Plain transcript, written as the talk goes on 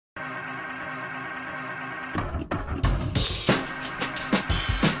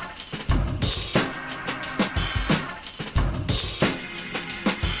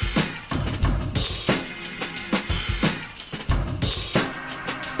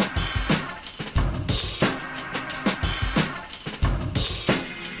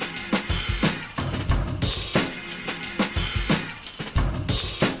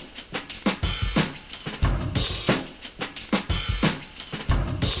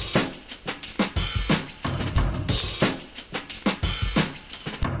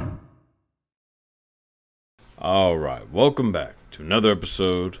Alright, welcome back to another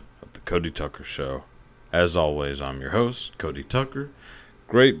episode of the Cody Tucker Show. As always, I'm your host, Cody Tucker.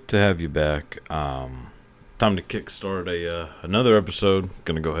 Great to have you back. Time to kickstart another episode.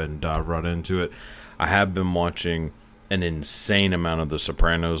 Gonna go ahead and dive right into it. I have been watching an insane amount of The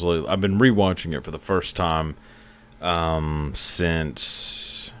Sopranos lately. I've been rewatching it for the first time probably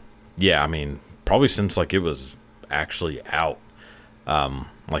since like it was actually out. I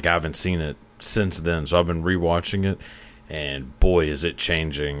haven't seen it since then, so I've been rewatching it, and boy, is it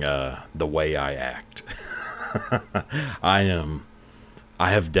changing the way I act. I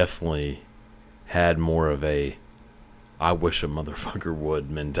have definitely had more of a I wish a motherfucker would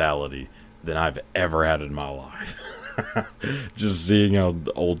mentality than I've ever had in my life. Just seeing how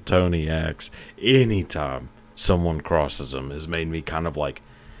old Tony acts anytime someone crosses him has made me kind of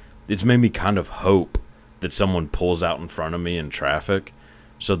hope that someone pulls out in front of me in traffic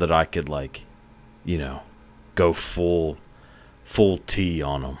so that I could go full T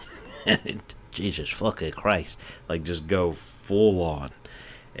on them. Jesus fucking Christ. Just go full on.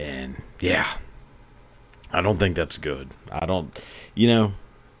 And yeah, I don't think that's good. I don't know.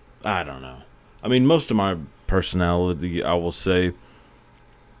 I mean, most of my personality, I will say,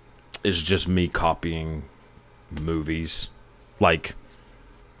 is just me copying movies.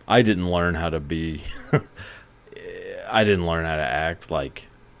 I didn't learn how to be I didn't learn how to act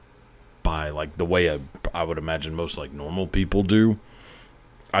by the way I would imagine most normal people do.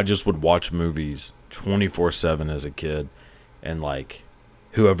 I just would watch movies 24/7 as a kid, and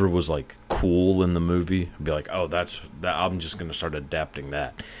whoever was cool in the movie, I'd be like, oh, that's that. I'm just gonna start adapting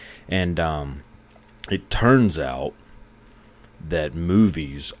that. And it turns out that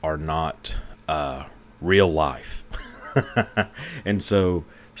movies are not real life. And so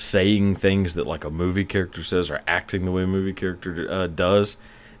saying things that a movie character says or acting the way a movie character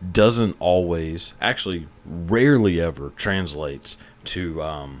doesn't always, actually rarely ever translates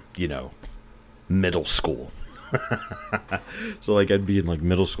to middle school. So I'd be in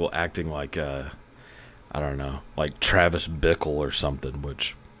middle school acting I don't know, Travis Bickle or something,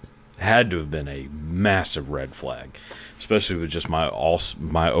 which had to have been a massive red flag, especially with just my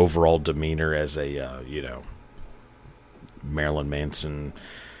overall demeanor as a Marilyn Manson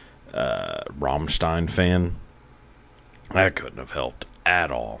Rammstein fan. That couldn't have helped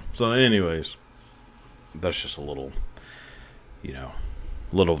at all. So anyways, that's just a little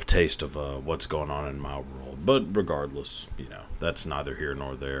taste of what's going on in my world. But regardless, that's neither here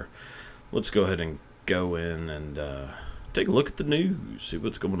nor there. Let's go ahead and go in and take a look at the news, see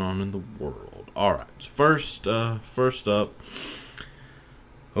what's going on in the world. Alright, so first up,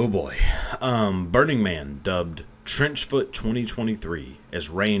 oh boy, Burning Man dubbed Trenchfoot 2023 as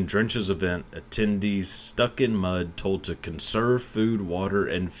rain drenches event, attendees stuck in mud told to conserve food, water,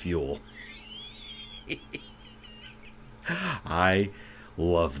 and fuel. I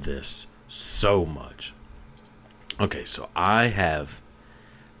love this so much. Okay, so I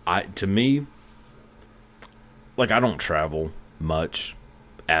don't travel much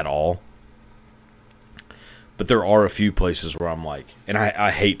at all, but there are a few places where I'm and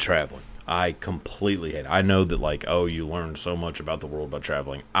I hate traveling. I completely hate it. I know that you learn so much about the world by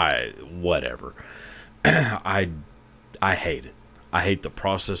traveling. Whatever. I hate it. I hate the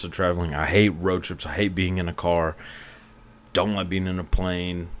process of traveling. I hate road trips. I hate being in a car. Don't like being in a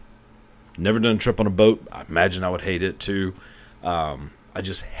plane. Never done a trip on a boat. I imagine I would hate it too. I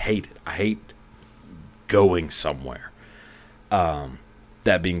just hate it. I hate going somewhere.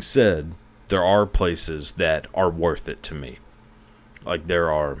 That being said, there are places that are worth it to me.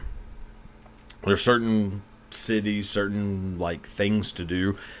 There's certain cities, certain things to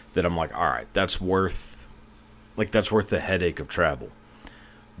do that I'm all right, that's worth the headache of travel.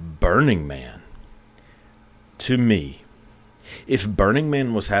 Burning Man, to me, if Burning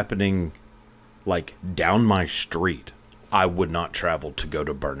Man was happening down my street, I would not travel to go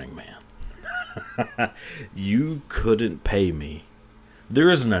to Burning Man. You couldn't pay me.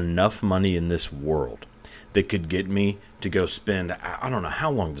 There isn't enough money in this world that could get me to go spend, I don't know, how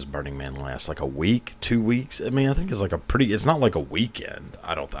long does Burning Man last? A week? 2 weeks? I mean, I think it's it's not a weekend.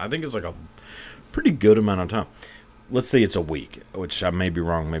 I think it's a pretty good amount of time. Let's say it's a week, which I may be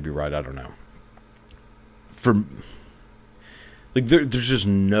wrong, may be right, I don't know.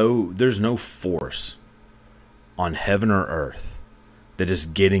 There's no force on heaven or earth that is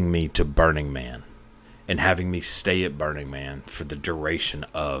getting me to Burning Man and having me stay at Burning Man for the duration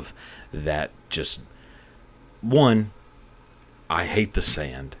of that. Just one, I hate the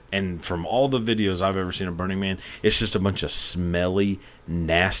sand, and from all the videos I've ever seen of Burning Man, it's just a bunch of smelly,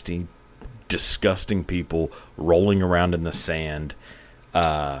 nasty, disgusting people rolling around in the sand.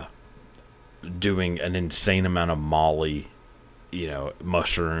 doing an insane amount of Molly,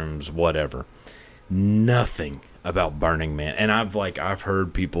 mushrooms, whatever. Nothing about Burning Man. And I've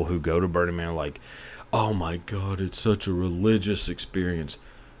heard people who go to Burning Man like, oh my God, it's such a religious experience.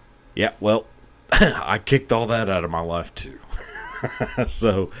 Yeah, well, I kicked all that out of my life too.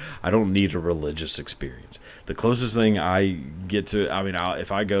 So I don't need a religious experience. The closest thing I get to,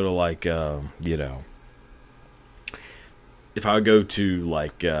 if I go to if I go to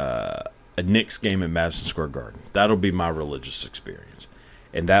a Knicks game at Madison Square Garden, that'll be my religious experience.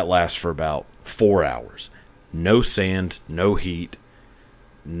 And that lasts for about 4 hours. No sand, no heat,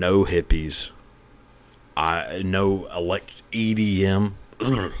 no hippies, no EDM.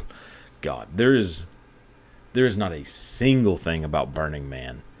 Ugh. God, there is not a single thing about Burning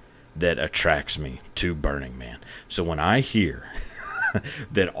Man that attracts me to Burning Man. So when I hear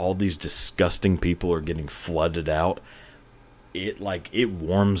that all these disgusting people are getting flooded out, it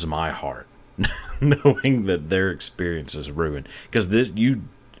warms my heart knowing that their experience is ruined. Because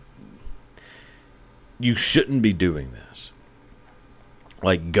you shouldn't be doing this.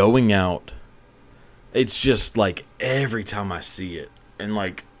 Like, going out, it's just like every time I see it, and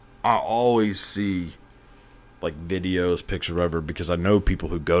I always see videos, pictures, whatever, because I know people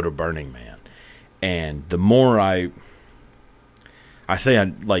who go to Burning Man. And the more I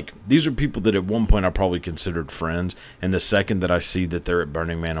say, these are people that at one point I probably considered friends, and the second that I see that they're at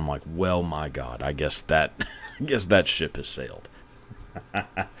Burning Man, I'm like, well, my God, I guess that ship has sailed.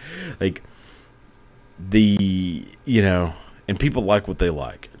 And people like what they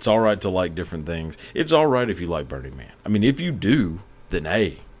like. It's all right to like different things. It's all right if you like Burning Man. I mean, if you do, then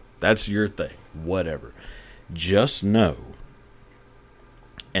hey, that's your thing. Whatever. Just know,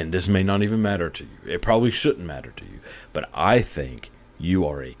 and this may not even matter to you. It probably shouldn't matter to you. But I think you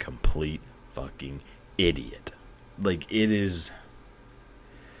are a complete fucking idiot. It is...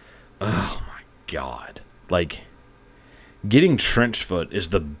 Oh, my God. Getting trench foot is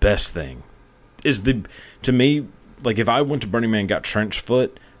the best thing. To me, if I went to Burning Man and got trench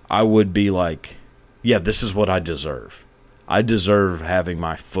foot, I would be like, yeah, this is what I deserve. I deserve having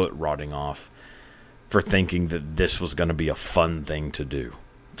my foot rotting off for thinking that this was going to be a fun thing to do.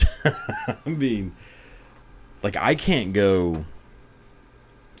 I mean, I can't go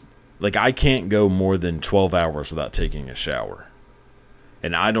more than 12 hours without taking a shower.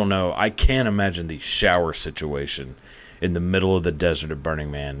 And I don't know, I can't imagine the shower situation in the middle of the desert of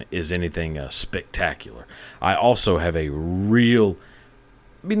Burning Man is anything spectacular. I also have in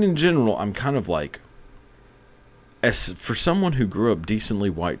general, I'm kind of for someone who grew up decently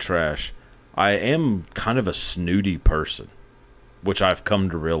white trash, I am kind of a snooty person, which I've come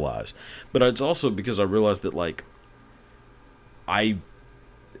to realize. But it's also because I realized that, I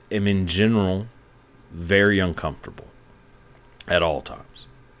am in general very uncomfortable at all times.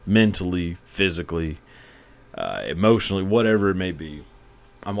 Mentally, physically, emotionally, whatever it may be.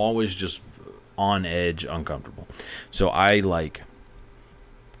 I'm always just on edge, uncomfortable. So I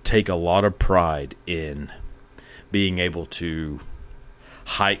take a lot of pride in being able to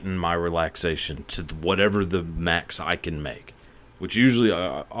heighten my relaxation to whatever the max I can make, which usually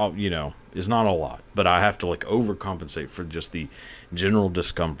is not a lot, but I have to overcompensate for just the general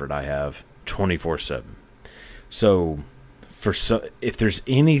discomfort I have 24/7. So if there's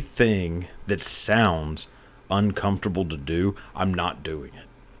anything that sounds uncomfortable to do, I'm not doing it.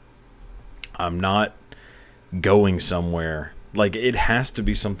 I'm not going somewhere. It has to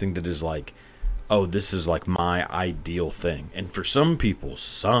be something that is oh, this is my ideal thing. And for some people,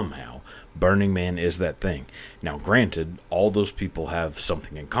 somehow, Burning Man is that thing. Now, granted, all those people have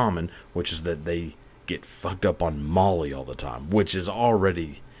something in common, which is that they get fucked up on Molly all the time, which is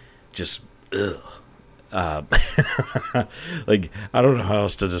already just, ugh. I don't know how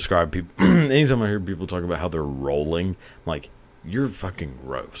else to describe people. Anytime I hear people talk about how they're rolling, I'm like, you're fucking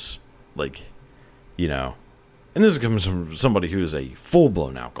gross. And this comes from somebody who is a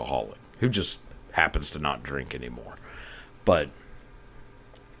full-blown alcoholic, who just happens to not drink anymore. But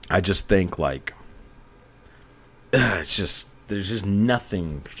I just think it's just, there's just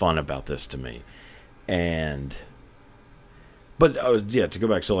nothing fun about this to me. But to go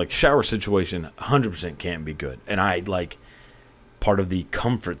back, so shower situation 100% can't be good. And I part of the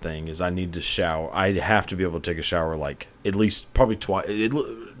comfort thing is I need to shower. I have to be able to take a shower at least probably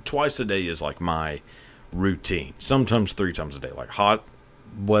twice a day is my routine. Sometimes 3 times a day. Hot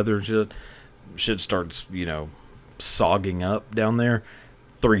weather shit starts, sogging up down there.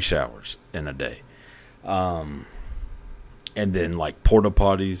 3 showers in a day. And then porta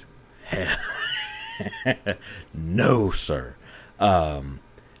potties. No, sir. I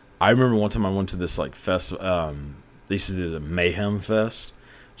remember one time I went to this fest. They used to do the Mayhem Fest,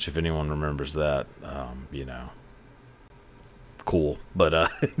 which if anyone remembers that, cool. But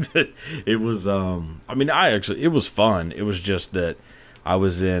it was, it was fun. It was just that I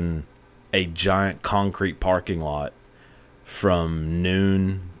was in a giant concrete parking lot from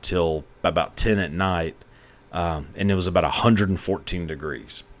noon till about 10 at night, and it was about 114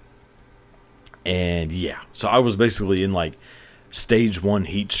 degrees. And yeah, so I was basically in like stage 1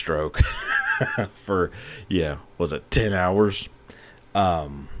 heat stroke for, was it 10 hours?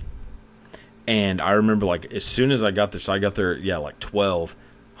 And I remember, like, as soon as I got there, so I got there, like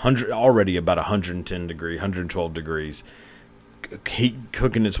already about 110 degrees, 112 degrees, heat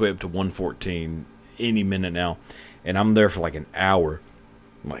cooking its way up to 114 any minute now. And I'm there for like an hour.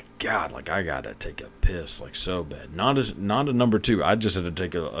 My God, like, I gotta take a piss, like, so bad. Not a number 2. I just had to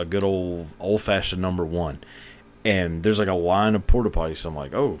take a good old-fashioned number 1. And there's like a line of porta potties, so I'm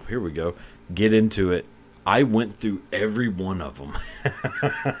like, oh, here we go. Get into it. I went through every one of them.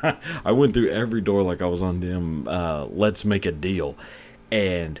 I went through every door like I was on them Let's Make a Deal.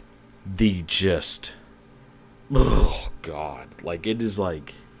 And oh, God. Like, it is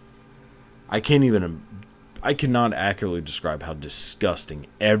like, I cannot accurately describe how disgusting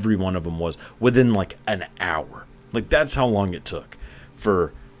every one of them was within like an hour. Like, that's how long it took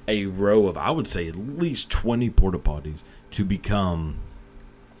for a row of, I would say, at least 20 porta potties to become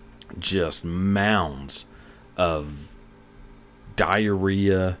just mounds of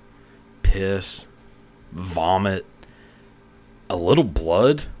diarrhea, piss, vomit, a little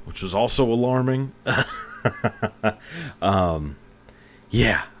blood, which was also alarming.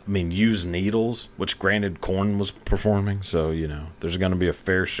 Used needles, which granted Korn was performing, so, there's going to be a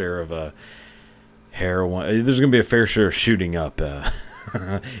fair share of heroin. There's going to be a fair share of shooting up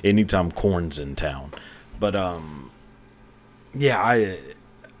anytime Korn's in town. But, and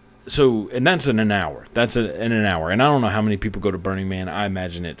that's in an hour. In an hour. And I don't know how many people go to Burning Man. I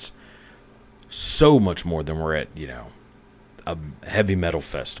imagine it's so much more than we're at, a heavy metal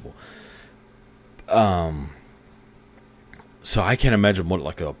festival. So I can't imagine what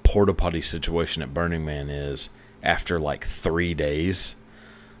like a porta potty situation at Burning Man is after like 3 days.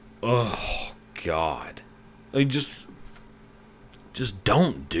 Oh God. Like, just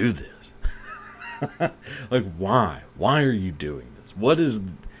don't do this. Like, why? Why are you doing this? What is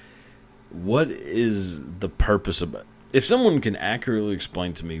the purpose of it? If someone can accurately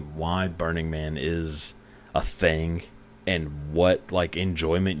explain to me why Burning Man is a thing and what like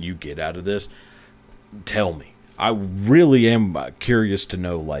enjoyment you get out of this, tell me. I really am curious to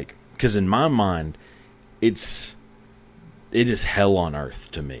know, like, because in my mind, it is hell on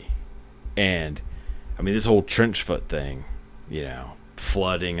earth to me. And, this whole trench foot thing,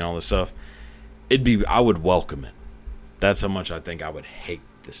 flooding and all this stuff, I would welcome it. That's how much I think I would hate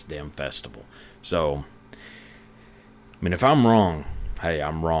this damn festival. So, if I'm wrong, hey,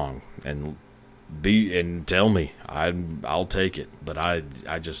 I'm wrong. And tell me, I'll take it. But I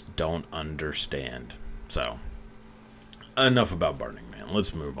just don't understand. So, enough about Burning Man.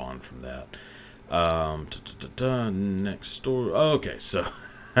 Let's move on from that. Next story. Okay, so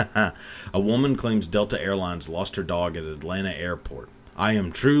a woman claims Delta Airlines lost her dog at Atlanta airport. I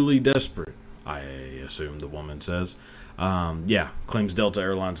am truly desperate, I assume the woman says. Claims Delta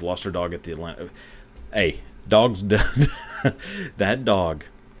Airlines lost her dog at the Atlanta. Hey, dog's dead. That dog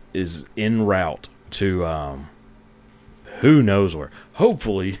is en route to who knows where.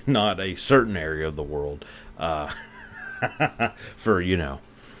 Hopefully not a certain area of the world. For,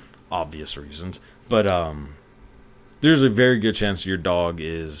 obvious reasons. But there's a very good chance your dog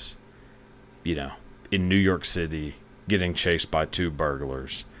is, in New York City getting chased by 2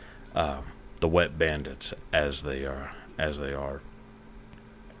 burglars. The wet bandits, as they are.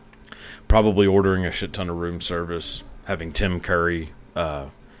 Probably ordering a shit ton of room service, having Tim Curry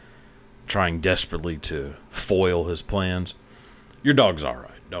trying desperately to foil his plans. Your dog's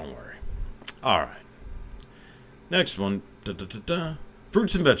alright, don't worry. Alright. Next one.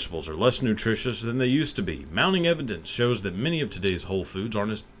 Fruits and vegetables are less nutritious than they used to be. Mounting evidence shows that many of today's whole foods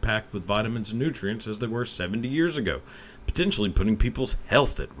aren't as packed with vitamins and nutrients as they were 70 years ago, potentially putting people's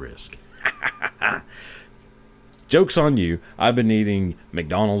health at risk. Joke's on you. I've been eating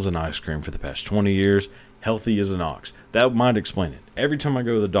McDonald's and ice cream for the past 20 years. Healthy as an ox. That might explain it. Every time I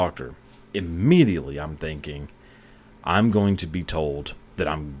go to the doctor, immediately I'm thinking, I'm going to be told that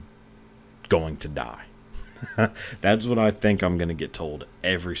I'm going to die. That's what I think I'm going to get told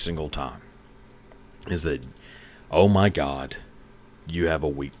every single time. Is that, oh my God, you have a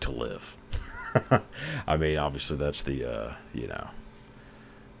week to live. Obviously that's the,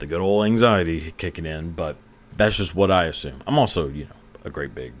 the good old anxiety kicking in, but that's just what I assume. I'm also, a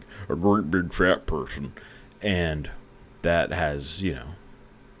great big fat person. And that has,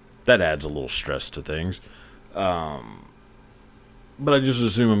 that adds a little stress to things. But I just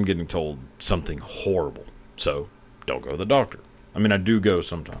assume I'm getting told something horrible. So, don't go to the doctor. I mean, I do go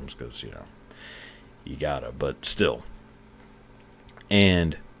sometimes because, you gotta, but still.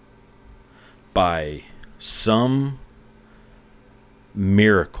 And by some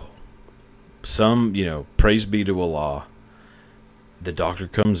miracle, praise be to Allah, the doctor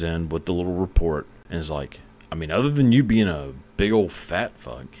comes in with the little report and is like, I mean, other than you being a big old fat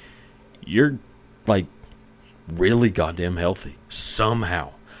fuck, you're, like, really goddamn healthy.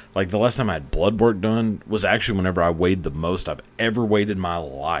 Somehow. Like, the last time I had blood work done was actually whenever I weighed the most I've ever weighed in my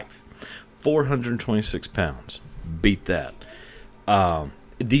life. 426 pounds. Beat that.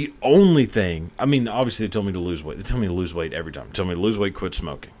 The only thing, I mean, obviously they told me to lose weight. They tell me to lose weight every time. They tell me to lose weight, quit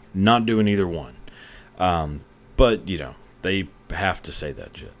smoking. Not doing either one. But, they have to say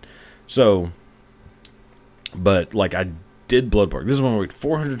that shit. So, but, like, I did blood work. This is when I weighed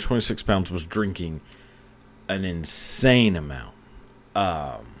 426 pounds, was drinking an insane amount.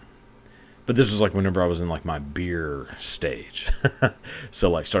 But this was, like, whenever I was in, like, my beer stage. So,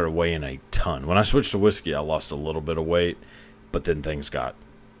 like, started weighing a ton. When I switched to whiskey, I lost a little bit of weight. But then things got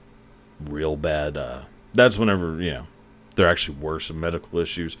real bad. That's whenever, there actually were some medical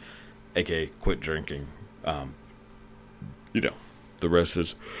issues. A.k.a. quit drinking. The rest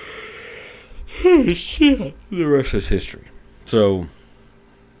is... shit. The rest is history. So,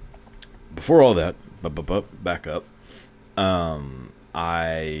 before all that, back up. I'm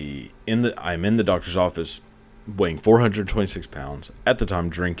in the doctor's office, weighing 426 pounds. At the time,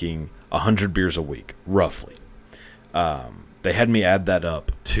 drinking 100 beers a week, roughly. They had me add that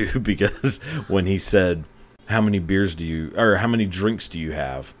up too, because when he said, how many drinks do you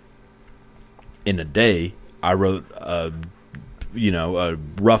have in a day, I wrote a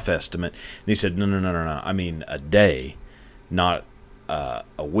rough estimate, and he said, no, I mean a day, not a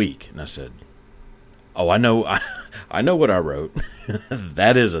week. And I said, oh, I know what I wrote.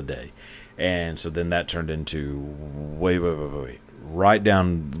 That is a day. And so then that turned into, wait, write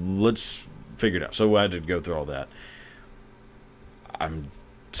down, let's figure it out. So I had to go through all that. I'm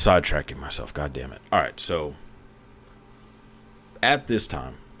sidetracking myself. God damn it. All right. So at this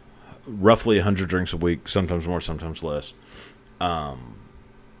time, roughly 100 drinks a week, sometimes more, sometimes less.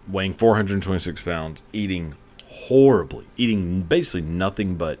 Weighing 426 pounds, eating horribly, eating basically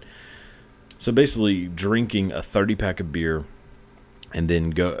nothing but, so basically drinking a 30-pack of beer and then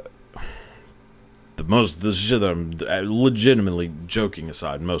the shit that I'm legitimately, joking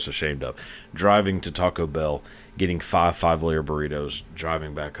aside, most ashamed of, driving to Taco Bell, getting 5-layer burritos,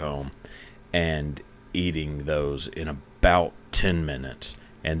 driving back home, and eating those in about 10 minutes,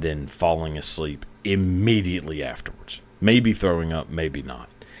 and then falling asleep immediately afterwards. Maybe throwing up, maybe not.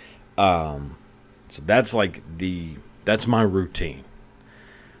 So that's that's my routine.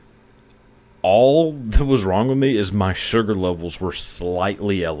 All that was wrong with me is my sugar levels were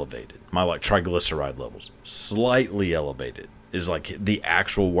slightly elevated. My triglyceride levels slightly elevated is the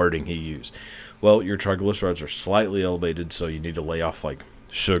actual wording he used. Well, your triglycerides are slightly elevated, so you need to lay off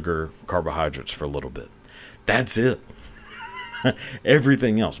sugar, carbohydrates for a little bit. That's it.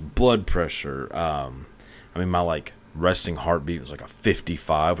 Everything else, blood pressure. My resting heartbeat was a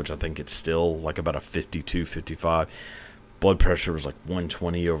 55, which I think it's still about a 52, 55. Blood pressure was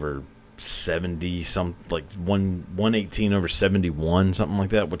 120 over 70, 118 over 71, something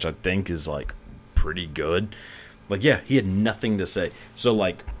like that, which I think is pretty good. He had nothing to say. So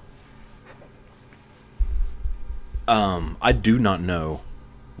I do not know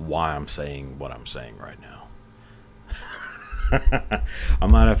why I'm saying what I'm saying right now. I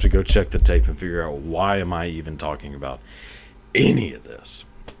might have to go check the tape and figure out why am I even talking about any of this.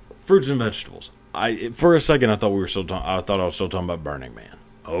 Fruits and vegetables. For a second I thought I was still talking about Burning Man.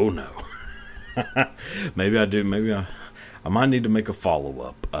 Oh no. Maybe I do. Maybe I might need to make a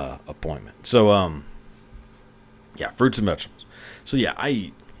follow-up appointment. So fruits and vegetables. So I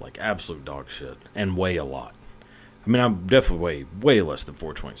eat absolute dog shit and weigh a lot. I mean, I definitely weigh way less than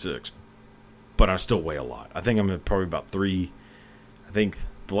 426, but I still weigh a lot. I think I'm at probably about 3. I think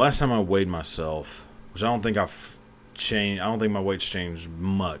the last time I weighed myself, which I don't think I've changed. I don't think my weight's changed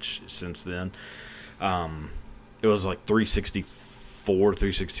much since then. It was 364,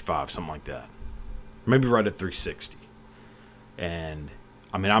 365, something like that. Maybe right at 360. And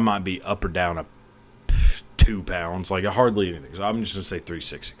I mean, I might be up or down 2 pounds, hardly anything. So I'm just gonna say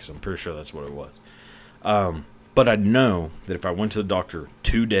 360 because I'm pretty sure that's what it was. But I know that if I went to the doctor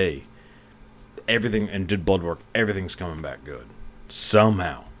today, everything, and did blood work, everything's coming back good.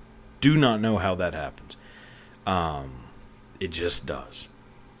 Somehow. Do not know how that happens. It just does.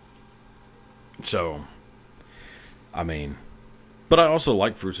 So, I mean, But I also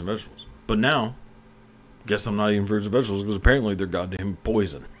like fruits and vegetables. But now, guess I'm not eating fruits and vegetables because apparently they're goddamn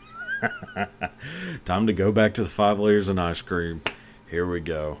poison. Time to go back to the 5 layers and ice cream. Here we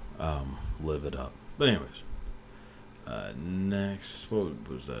go. Live it up. But anyways, next, what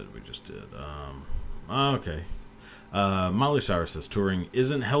was that we just did? Okay. Miley Cyrus says touring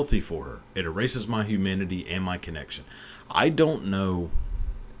isn't healthy for her. It erases my humanity and my connection. I don't know.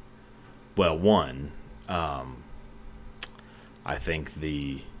 Well, one, I think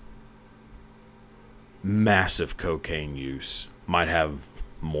the massive cocaine use might have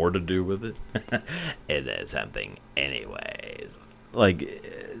more to do with it. It is something anyways. Like,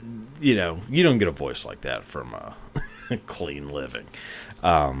 you don't get a voice like that from clean living.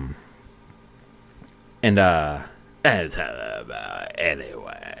 Anyway,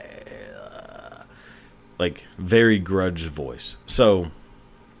 like, very grudge voice. So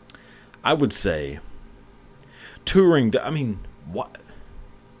I would say touring, I mean, what?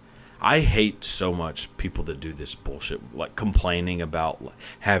 I hate so much people that do this bullshit, like complaining about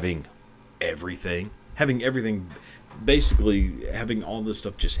having everything, basically having all this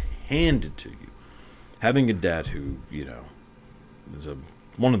stuff just handed to you. Having a dad who, is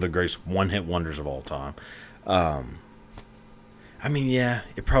one of the greatest one-hit wonders of all time. I mean, yeah,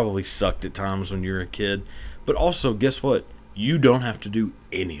 it probably sucked at times when you were a kid, but also, guess what? You don't have to do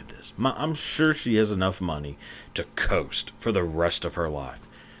any of this. I'm sure she has enough money to coast for the rest of her life.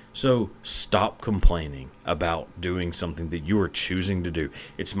 So stop complaining about doing something that you are choosing to do.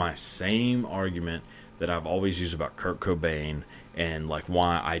 It's my same argument that I've always used about Kurt Cobain and like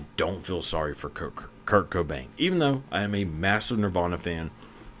why I don't feel sorry for Kurt Cobain. Even though I am a massive Nirvana fan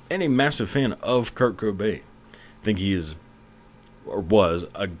and a massive fan of Kurt Cobain. I think he is or was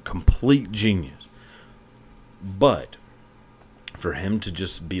a complete genius. But for him to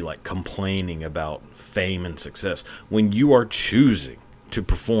just be like complaining about fame and success when you are choosing to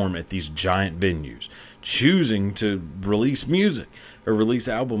perform at these giant venues, choosing to release music or release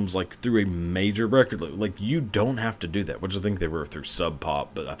albums like through a major record label, like you don't have to do that, which I think they were through Sub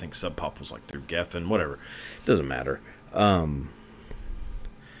Pop, but I think Sub Pop was like through Geffen, whatever. It doesn't matter.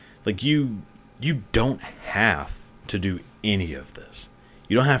 Like you don't have to do any of this.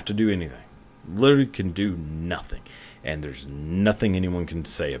 You don't have to do anything. Literally can do nothing. And there's nothing anyone can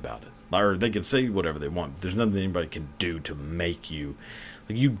say about it. Or they can say whatever they want. There's nothing anybody can do to make you.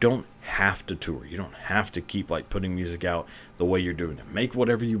 Like, you don't have to tour. You don't have to keep like putting music out the way you're doing it. Make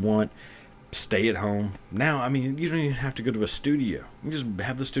whatever you want. Stay at home. Now, I mean, you don't even have to go to a studio. You just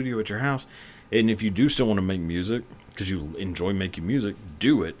have the studio at your house. And if you do still want to make music, because you enjoy making music,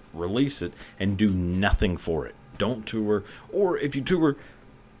 do it, release it, and do nothing for it. Don't tour. Or if you tour,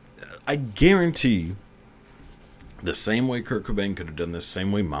 I guarantee the same way Kurt Cobain could have done this,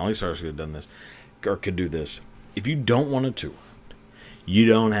 same way Miley Cyrus could have done this, or could do this. If you don't want to tour, you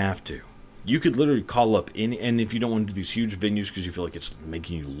don't have to. You could literally call up any, and if you don't want to do these huge venues because you feel like it's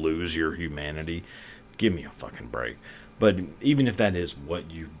making you lose your humanity, give me a fucking break. But even if that is what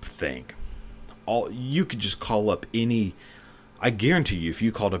you think, you could just call up any, I guarantee you, if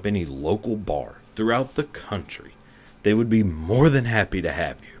you called up any local bar throughout the country, they would be more than happy to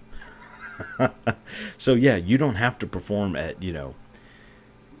have you. So yeah, you don't have to perform at, well,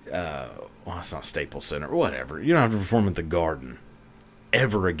 it's not Staples Center or whatever. You don't have to perform at the Garden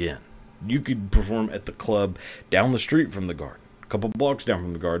ever again. You could perform at the club down the street from the Garden, a couple blocks down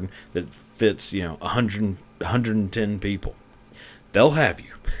from the Garden that fits, 110 people. They'll have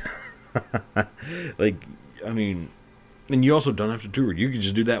you. Like, I mean, and you also don't have to tour. You could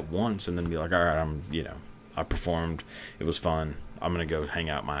just do that once and then be like, all right, I performed. It was fun. I'm going to go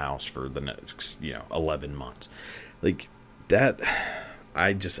hang out at my house for the next, 11 months. Like that,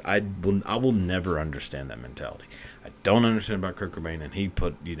 I will never understand that mentality. I don't understand about Kurt Cobain, and he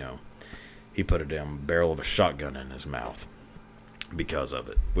put a damn barrel of a shotgun in his mouth because of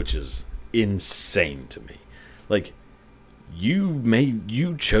it, which is insane to me. Like, you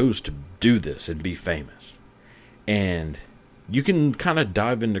chose to do this and be famous. And you can kind of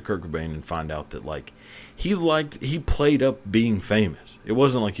dive into Kurt Cobain and find out that, like, he played up being famous. It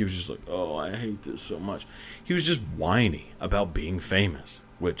wasn't like he was just like, oh, I hate this so much. He was just whiny about being famous,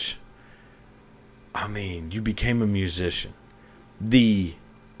 which, I mean, you became a musician. The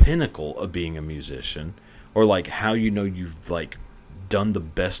pinnacle of being a musician, or like how you've like done the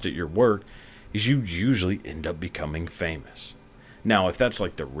best at your work, is you usually end up becoming famous. Now, if that's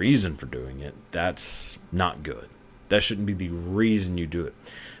like the reason for doing it, that's not good. That shouldn't be the reason you do it.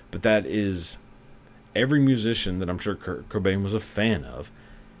 But that is every musician that I'm sure Kurt Cobain was a fan of.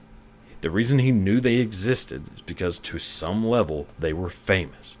 The reason he knew they existed is because to some level they were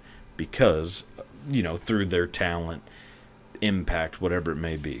famous. Because, through their talent, impact, whatever it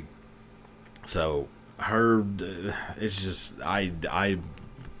may be. So it's just I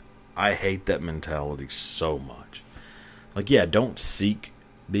hate that mentality so much. Like, yeah, don't seek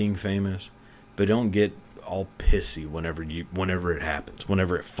being famous, but don't get all pissy whenever it happens,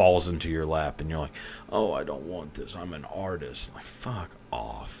 whenever it falls into your lap and you're like, oh, I don't want this, I'm an artist. Like, fuck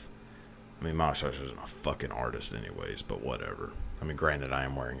off. I mean, Miles Sharks isn't a fucking artist anyways, but whatever. I mean, granted, I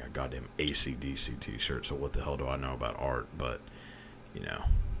am wearing a goddamn AC/DC t-shirt, so what the hell do I know about art? But, you know,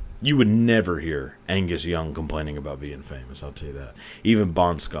 you would never hear Angus Young complaining about being famous, I'll tell you that. Even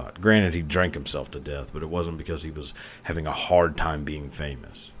Bon Scott. Granted, he drank himself to death, but it wasn't because he was having a hard time being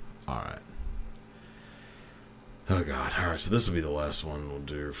famous. Alright. Oh, God. Alright, so this will be the last one we'll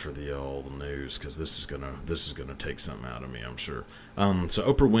do for the news, because this is gonna take something out of me, I'm sure. So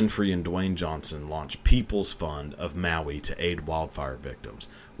Oprah Winfrey and Dwayne Johnson launched People's Fund of Maui to aid wildfire victims.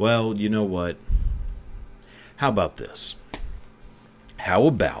 Well, you know what? How about this? How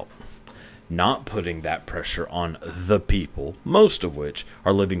about not putting that pressure on the people, most of which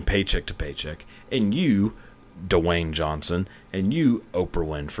are living paycheck to paycheck, and you, Dwayne Johnson, and you, Oprah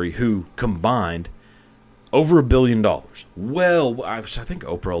Winfrey, who combined over $1 billion. Well, I think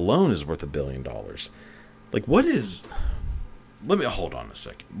Oprah alone is worth $1 billion. Like, what is... Let me hold on a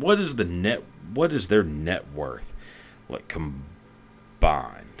second. What is their net worth? Like, combined.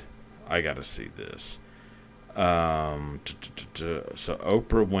 I gotta see this. So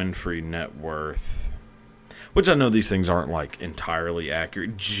Oprah Winfrey net worth, which I know these things aren't like entirely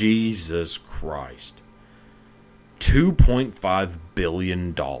accurate. Jesus Christ. $2.5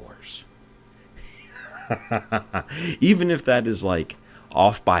 billion. Even if that is like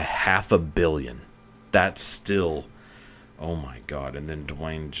off by $500 million, that's still, oh my God. And then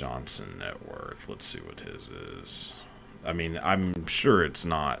Dwayne Johnson net worth. Let's see what his is. I mean, I'm sure it's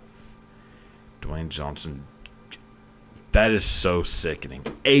not Dwayne Johnson. That is so sickening.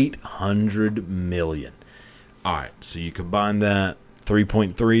 $800 million. All right, so you combine that,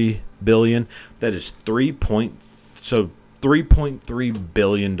 $3.3 billion. That is $3.3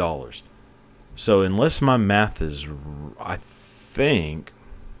 billion. So unless my math is, I think,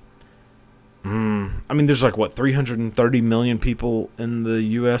 I mean, there's like, what, 330 million people in the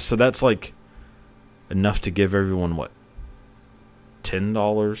U.S.? So that's like enough to give everyone, what,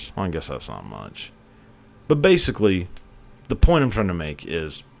 $10? Well, I guess that's not much. But basically, the point I'm trying to make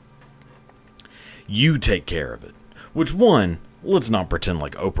is you take care of it. Which, one, let's not pretend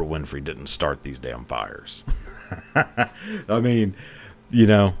like Oprah Winfrey didn't start these damn fires. I mean, you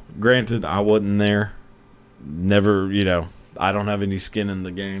know, granted, I wasn't there. Never, you know, I don't have any skin in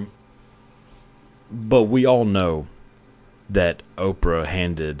the game. But we all know that Oprah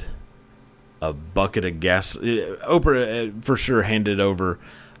handed a bucket of gas. Oprah for sure handed over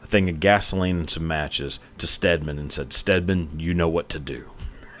a thing of gasoline and some matches to Stedman and said, Stedman, you know what to do.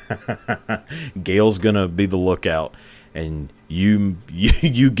 Gail's going to be the lookout, and you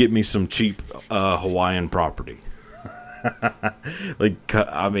get me some cheap Hawaiian property. Like,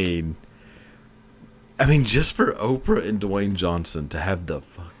 I mean, just for Oprah and Dwayne Johnson to have the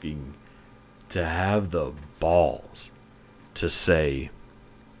balls to say,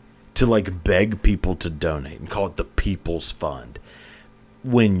 to like beg people to donate and call it the People's Fund,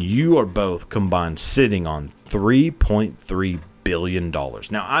 when you are both combined sitting on $3.3 billion.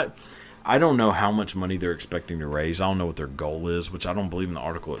 Now, I don't know how much money they're expecting to raise. I don't know what their goal is, which I don't believe in the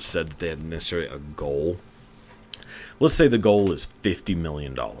article it said that they had necessarily a goal. Let's say the goal is $50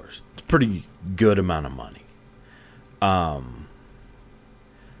 million. It's a pretty good amount of money.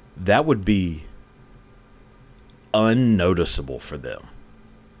 That would be unnoticeable for them.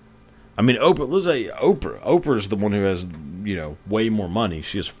 I mean, Oprah, let's say Oprah is the one who has, you know, way more money.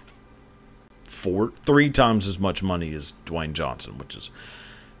 She has 3 times as much money as Dwayne Johnson, which is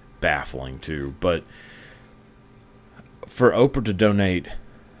baffling too. But for Oprah to donate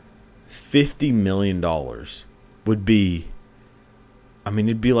 $50 million would be, I mean,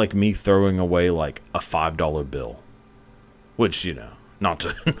 it'd be like me throwing away like a $5 bill, which, you know, not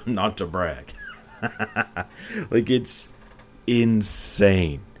to brag. Like, it's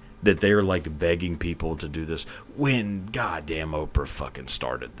insane that they're like begging people to do this when goddamn Oprah fucking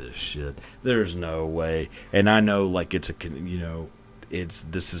started this shit. There's no way. And I know, like, it's a, you know,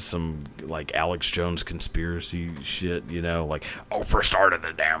 this is some like Alex Jones conspiracy shit, you know, like Oprah started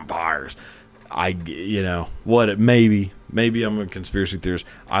the damn fires. You know what, maybe I'm a conspiracy theorist.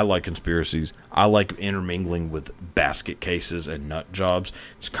 I like conspiracies. I like intermingling with basket cases and nut jobs.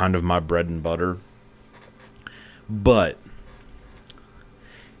 It's kind of my bread and butter. But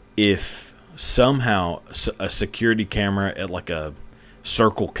if somehow a security camera at like a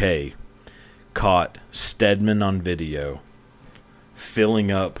Circle K caught Stedman on video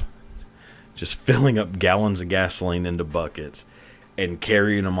filling up gallons of gasoline into buckets and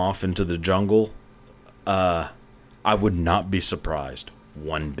carrying them off into the jungle, I would not be surprised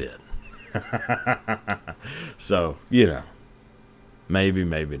one bit. So,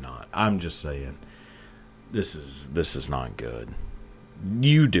 maybe not. I'm just saying, this is not good.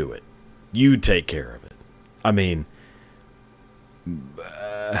 You do it. You take care of it. I mean,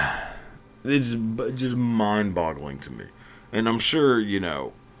 it's just mind-boggling to me. And I'm sure,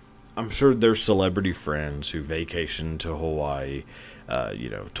 there's celebrity friends who vacation to Hawaii,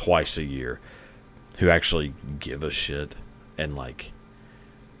 twice a year, who actually give a shit and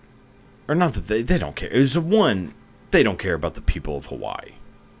or not that they don't care. It's one, they don't care about the people of Hawaii.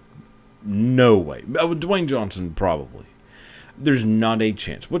 No way. Dwayne Johnson probably. There's not a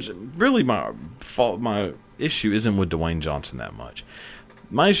chance. Which really my issue isn't with Dwayne Johnson that much.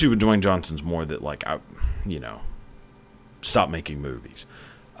 My issue with Dwayne Johnson's more that stop making movies.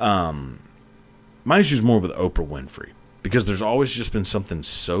 My issue is more with Oprah Winfrey, because there's always just been something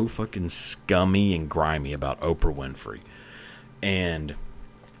so fucking scummy and grimy about Oprah Winfrey. And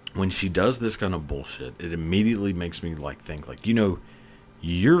when she does this kind of bullshit, it immediately makes me think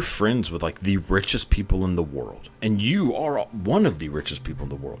you're friends with the richest people in the world, and you are one of the richest people in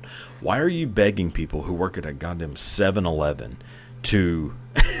the world. Why are you begging people who work at a goddamn 7-Eleven to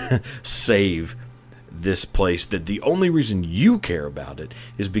save this place that the only reason you care about it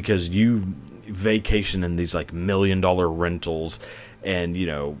is because you vacation in these $1 million rentals and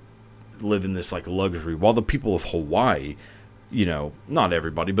live in this luxury, while the people of Hawaii, not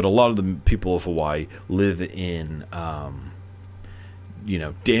everybody, but a lot of the people of Hawaii live in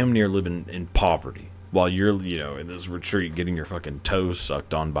damn near living in poverty, while you're in this retreat getting your fucking toes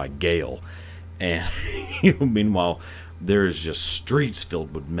sucked on by Gale. And meanwhile there is just streets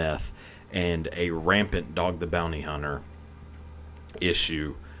filled with meth and a rampant Dog the Bounty Hunter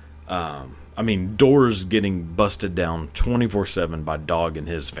issue. Doors getting busted down 24/7 by Dog and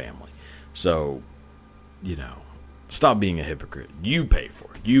his family. So, stop being a hypocrite. You pay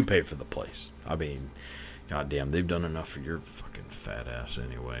for it. You pay for the place. Goddamn, they've done enough for your fucking fat ass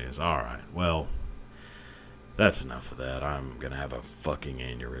anyways. Alright, well, that's enough of that. I'm gonna have a fucking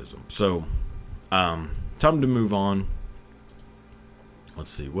aneurysm. So, time to move on. Let's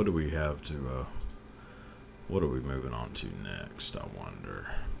see, what do we have to, what are we moving on to next, I wonder?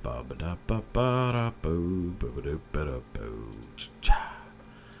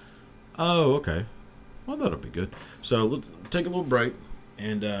 Oh, okay. Well, that'll be good. So, let's take a little break,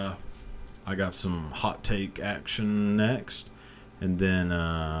 and, I got some hot take action next, and then,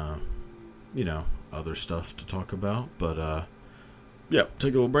 other stuff to talk about, but, yeah,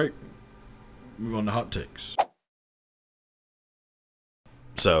 take a little break, move on to hot takes.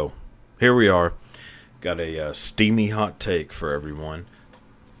 So, here we are. Got a steamy hot take for everyone.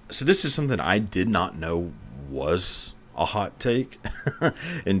 So this is something I did not know was a hot take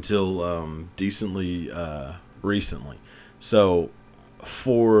until decently recently. So,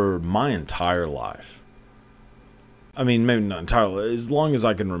 for my entire life, maybe not entirely, as long as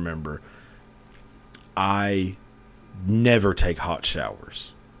I can remember, I never take hot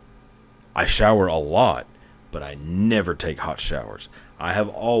showers. I shower a lot, but I never take hot showers. I have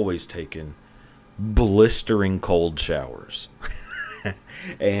always taken blistering cold showers.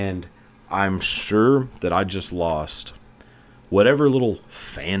 And I'm sure that I just lost whatever little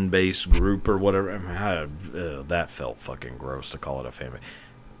fan base group or whatever. That felt fucking gross to call it a fan base.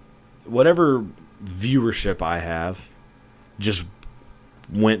 Whatever viewership I have just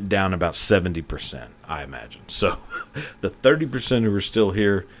went down about 70%, I imagine. So the 30% who are still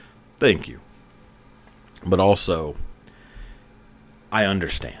here, thank you. But also, I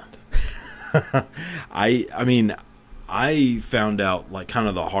understand. I found out kind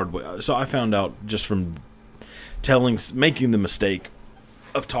of the hard way. So I found out just from making the mistake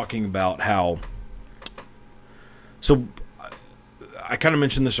of talking about how. So I kind of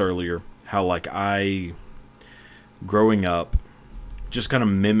mentioned this earlier, how I, growing up, just kind of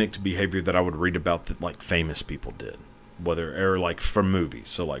mimicked behavior that I would read about that famous people did, or from movies.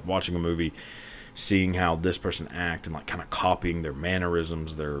 So watching a movie, seeing how this person act and kind of copying their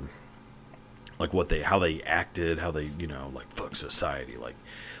mannerisms, their how they acted, how they fuck society,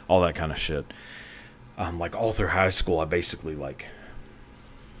 all that kind of shit. All through high school, I basically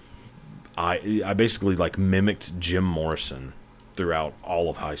I basically mimicked Jim Morrison throughout all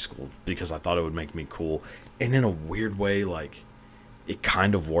of high school because I thought it would make me cool, and in a weird way, it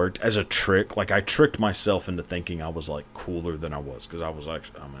kind of worked as a trick. I tricked myself into thinking I was cooler than I was, because I was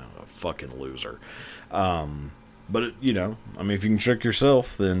actually a fucking loser. But if you can trick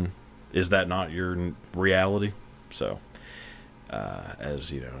yourself, then is that not your reality? So,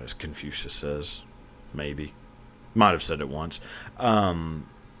 as as Confucius says, maybe. Might have said it once.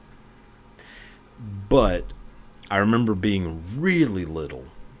 But I remember being really little,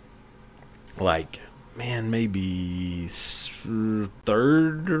 like, man, maybe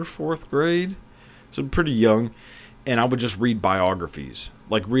third or fourth grade, so pretty young, and I would just read biographies,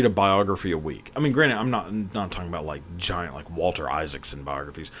 like read a biography a week. I mean, granted, I'm not talking about like giant, like Walter Isaacson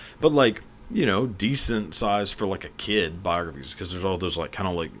biographies, but like, decent size for like a kid biographies, because there's all those like kind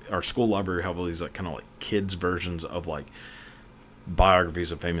of like our school library have all these like kind of like kids versions of like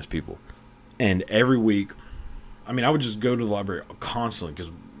biographies of famous people, and every week, I mean, I would just go to the library constantly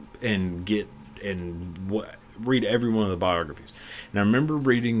read every one of the biographies. And I remember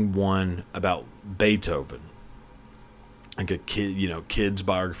reading one about Beethoven, like a kid, kid's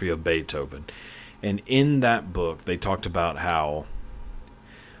biography of Beethoven, and in that book they talked about how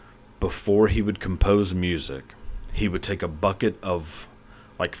before he would compose music, he would take a bucket of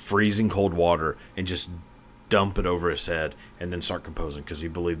like freezing cold water and just dump it over his head and then start composing, because he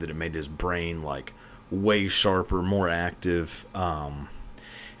believed that it made his brain like way sharper, more active, and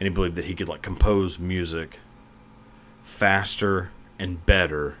he believed that he could like compose music faster and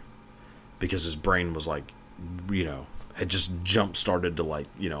better because his brain was like, had just jump started to like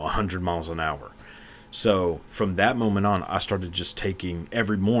 100 miles an hour. So from that moment on, I started just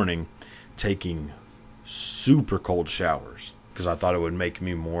every morning taking super cold showers, because I thought it would make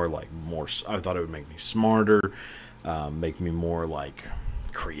me I thought it would make me smarter, make me more like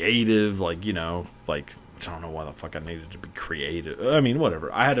creative, like, like, I don't know why the fuck I needed to be creative. I mean,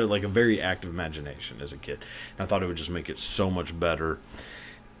 whatever. I had a very active imagination as a kid, and I thought it would just make it so much better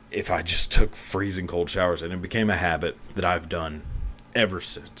if I just took freezing cold showers, and it became a habit that I've done ever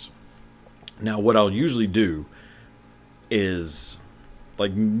since. Now, what I'll usually do is,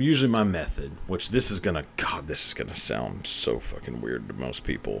 like, usually my method, which this is gonna sound so fucking weird to most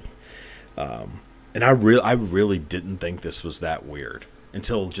people, and I really didn't think this was that weird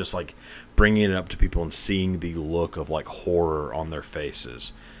until just like bringing it up to people and seeing the look of like horror on their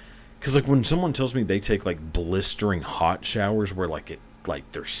faces. Because like when someone tells me they take like blistering hot showers where like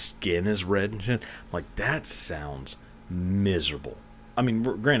their skin is red and shit, I'm like, that sounds miserable. I mean,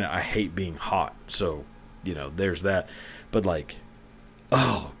 granted, I hate being hot, so there's that. But like,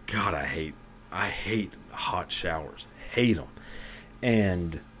 oh god, I hate hot showers. Hate them.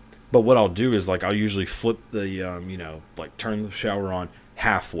 But what I'll do is like I'll usually flip the like turn the shower on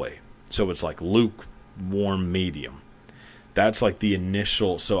halfway, so it's like lukewarm medium. That's like the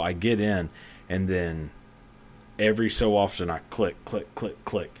initial. So I get in, and then every so often I click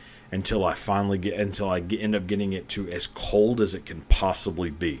until I end up getting it to as cold as it can possibly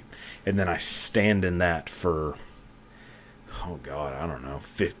be, and then I stand in that for, oh god, I don't know,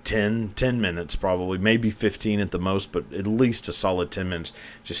 10 minutes probably, maybe 15 at the most, but at least a solid 10 minutes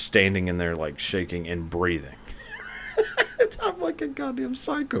just standing in there like shaking and breathing. I'm like a goddamn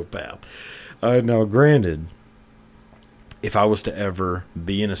psychopath. Now granted, if I was to ever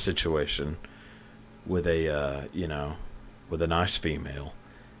be in a situation with a with a nice female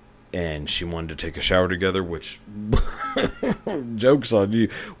and she wanted to take a shower together, which joke's on you,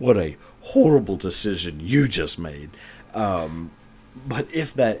 what a horrible decision you just made. But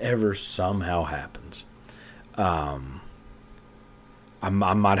if that ever somehow happens, I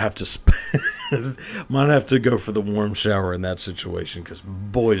might have to go for the warm shower in that situation, because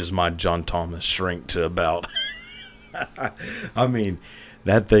boy does my John Thomas shrink to about I mean,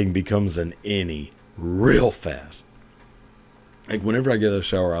 that thing becomes an innie real fast. Like whenever I get a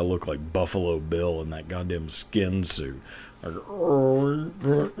shower, I look like Buffalo Bill in that goddamn skin suit.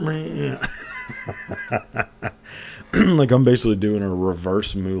 Like I'm basically doing a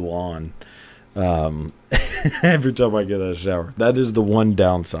reverse Mulan every time I get out of the shower. That is the one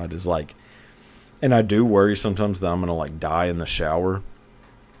downside, is like, and I do worry sometimes that I'm gonna like die in the shower,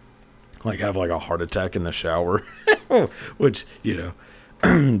 like have like a heart attack in the shower, which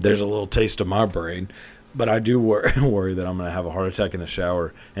there's a little taste of my brain, but I do worry that I'm gonna have a heart attack in the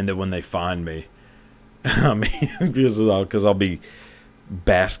shower, and that when they find me, I mean, because I'll be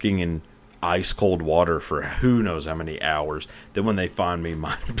basking in ice cold water for who knows how many hours, that when they find me,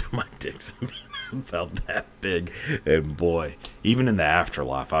 my dick's about that big, and boy, even in the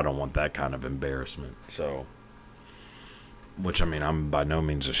afterlife, I don't want that kind of embarrassment. So, which, I mean, I'm by no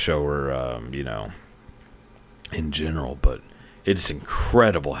means a shower, in general, but it's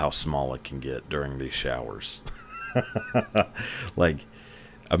incredible how small it can get during these showers. Like,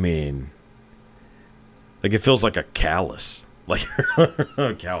 I mean, like it feels like a callus. Like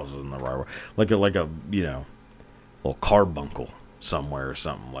callus isn't the right word. Like a little carbuncle somewhere or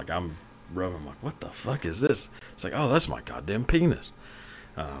something. Like I'm rubbing. I'm like, what the fuck is this? It's like, oh, that's my goddamn penis.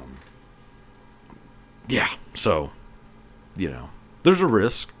 Yeah, so, there's a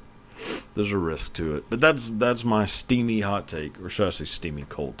risk. There's a risk to it. But that's my steamy hot take, or should I say steamy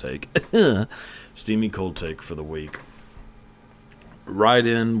cold take? Steamy cold take for the week. Write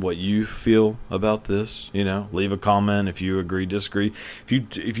in what you feel about this, leave a comment if you agree, disagree.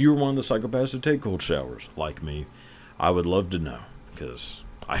 If you're one of the psychopaths who take cold showers like me, I would love to know, because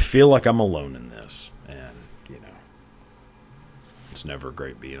I feel like I'm alone in this, and it's never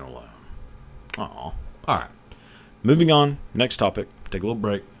great being alone. Aw. Alright. Moving on, next topic. Take a little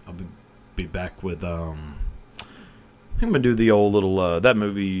break. I'll be back with I'm gonna do the old little that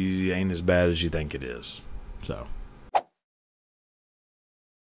movie ain't as bad as you think it is. So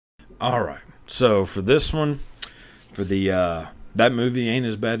alright. So for this one, for the that movie ain't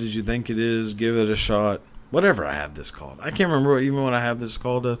as bad as you think it is, give it a shot. Whatever I have this called. I can't remember even what I have this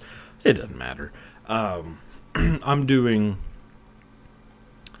called. It doesn't matter. I'm doing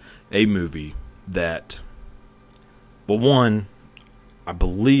a movie that, well, one, I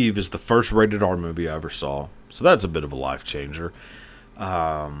believe is the first rated R movie I ever saw. So that's a bit of a life changer.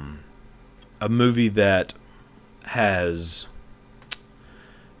 A movie that has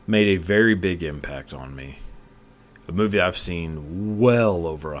made a very big impact on me. A movie I've seen well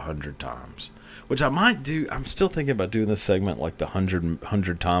over 100 times. Which I might do. I'm still thinking about doing this segment like the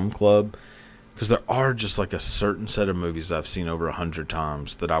 100 time club. Because there are just like a certain set of movies I've seen over 100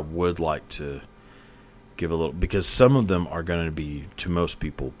 times that I would like to give a little, because some of them are going to be, to most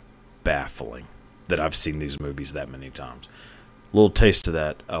people, baffling that I've seen these movies that many times. A little taste of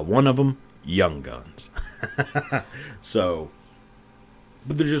that. One of them, Young Guns. So,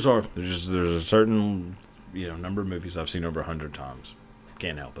 but there just are. There's a certain number of movies I've seen over 100 times.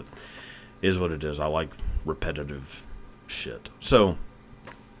 Can't help it. Is what it is. I like repetitive shit. So,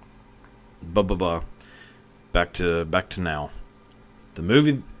 back to now. The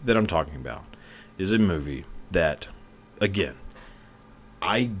movie that I'm talking about is a movie that, again,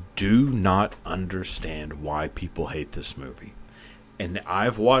 I do not understand why people hate this movie. And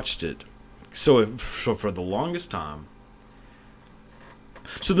I've watched it. So for the longest time.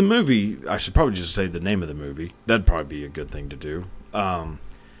 So the movie, I should probably just say the name of the movie. That'd probably be a good thing to do.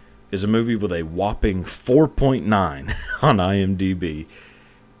 Is a movie with a whopping 4.9 on IMDb.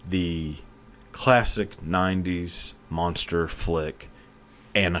 The classic 90s monster flick,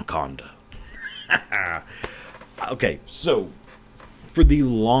 Anaconda. Okay, so for the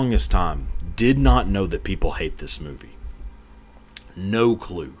longest time, did not know that people hate this movie. No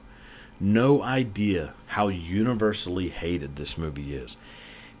clue. No idea how universally hated this movie is.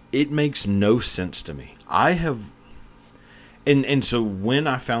 It makes no sense to me. I have... And so when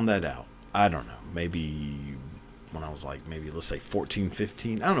I found that out, I don't know, maybe when I was like, maybe let's say 14,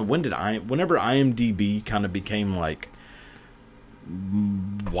 15. I don't know, whenever IMDb kind of became like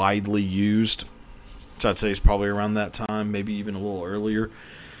widely used, which I'd say is probably around that time, maybe even a little earlier.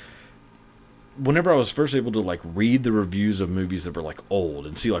 Whenever I was first able to like read the reviews of movies that were like old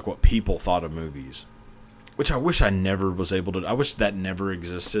and see like what people thought of movies, which I wish I never was able to. I wish that never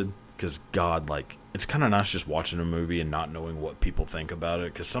existed, because God, like, it's kind of nice just watching a movie and not knowing what people think about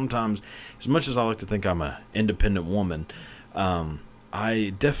it. Because sometimes, as much as I like to think I'm an independent woman,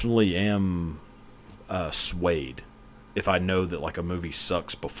 I definitely am swayed if I know that like a movie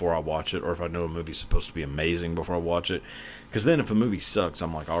sucks before I watch it, or if I know a movie's supposed to be amazing before I watch it. Because then if a movie sucks,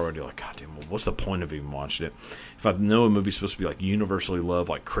 I'm like already like, God damn, well, what's the point of even watching it? If I know a movie's supposed to be like universally loved,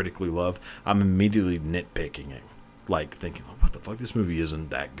 like critically loved, I'm immediately nitpicking it, like thinking, like, what the fuck, this movie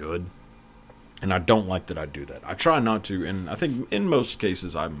isn't that good. And I don't like that I do that. I try not to, and I think in most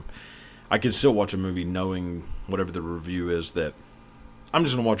cases I can still watch a movie knowing whatever the review is, that I'm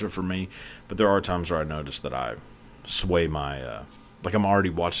just gonna watch it for me. But there are times where I notice that I sway my like I'm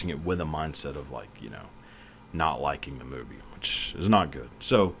already watching it with a mindset of like, not liking the movie, which is not good.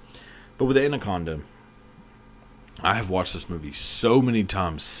 So, but with Anaconda, I have watched this movie so many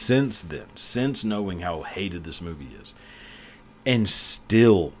times since then, since knowing how hated this movie is, and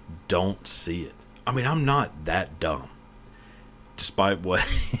still don't see it. I mean, I'm not that dumb, despite what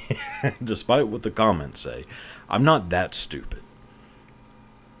the comments say. I'm not that stupid.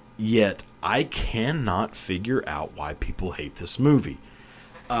 Yet I cannot figure out why people hate this movie.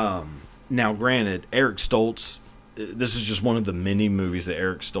 Now, granted, Eric Stoltz, this is just one of the many movies that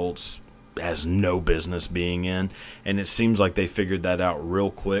Eric Stoltz has no business being in, and it seems like they figured that out real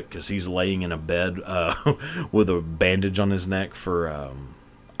quick, because he's laying in a bed with a bandage on his neck for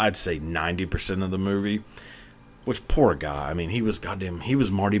I'd say 90% of the movie. Which, poor guy. I mean, he was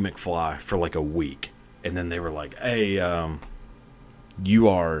Marty McFly for like a week, and then they were like, hey, you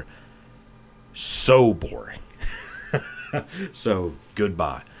are So boring. So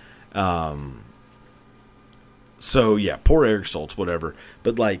goodbye. So yeah, poor Eric Stoltz, whatever.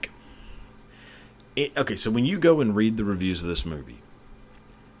 But like, okay, so when you go and read the reviews of this movie,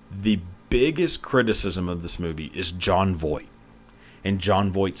 the biggest criticism of this movie is Jon Voight and Jon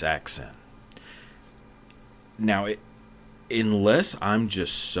Voight's accent. Now, unless I'm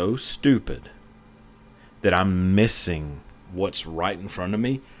just so stupid that I'm missing what's right in front of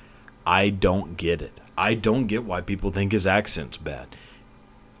me, I don't get it. I don't get why people think his accent's bad.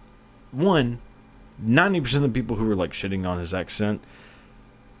 90% of the people who are like shitting on his accent,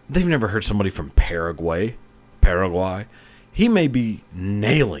 they've never heard somebody from Paraguay. He may be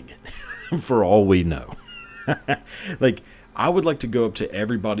nailing it for all we know. Like, I would like to go up to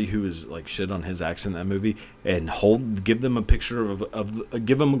everybody who is like shit on his accent in that movie and give them a picture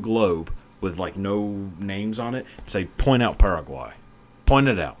give them a globe with like no names on it and say, point out Paraguay. Point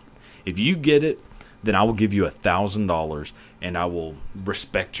it out. If you get it, then I will give you $1,000 and I will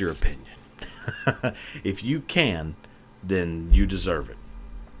respect your opinion. If you can, then you deserve it.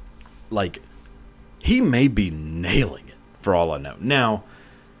 Like, he may be nailing it for all I know. Now,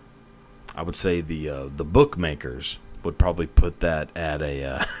 I would say the bookmakers would probably put that at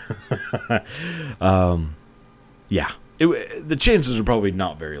a the chances are probably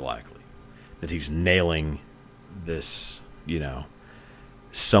not very likely that he's nailing this,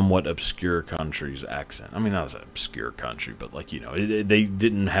 somewhat obscure country's accent. I mean, not as an obscure country, but like, they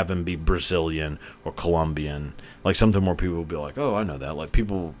didn't have him be Brazilian or Colombian, like something where people would be like, oh, I know that. Like,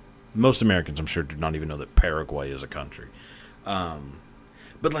 most Americans, I'm sure, do not even know that Paraguay is a country.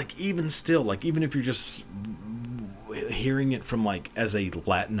 But like, even still, like, even if you're just hearing it from like as a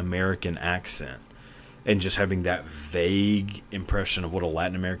Latin American accent and just having that vague impression of what a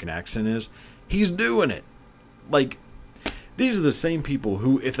Latin American accent is, he's doing it. Like, these are the same people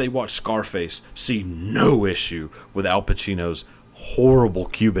who, if they watch Scarface, see no issue with Al Pacino's horrible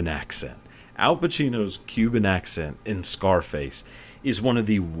Cuban accent. Al Pacino's Cuban accent in Scarface is one of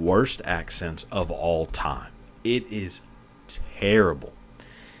the worst accents of all time. It is terrible.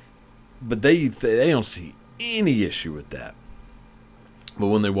 But they don't see any issue with that. But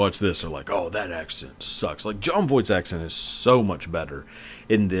when they watch this, they're like, oh, that accent sucks. Like, Jon Voight's accent is so much better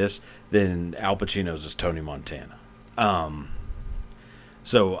in this than Al Pacino's as Tony Montana.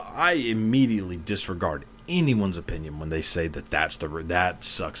 So I immediately disregard anyone's opinion when they say that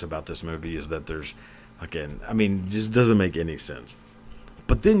sucks about this movie, is that there's, again, I mean, it just doesn't make any sense.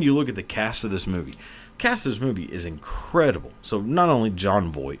 But then you look at the cast of this movie. The cast of this movie is incredible. So not only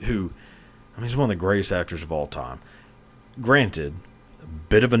Jon Voight, who, I mean, he's one of the greatest actors of all time. Granted, a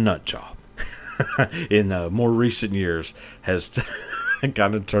bit of a nut job in more recent years, has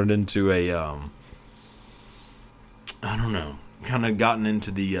kind of turned into a, I don't know, kind of gotten into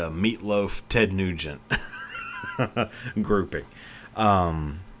the Meatloaf, Ted Nugent grouping.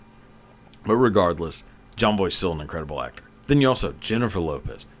 But regardless, Jon Voight's still an incredible actor. Then you also have Jennifer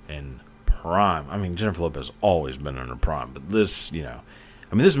Lopez in prime. I mean, Jennifer Lopez has always been in her prime, but this,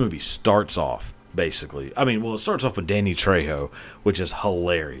 this movie starts off basically. I mean, well, it starts off with Danny Trejo, which is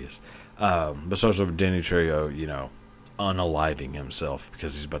hilarious. But it starts off with Danny Trejo, unaliving himself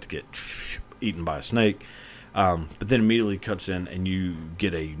because he's about to get eaten by a snake. But then immediately cuts in and you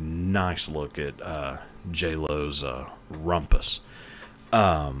get a nice look at J-Lo's rumpus.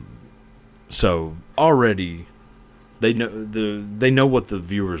 So already they know what the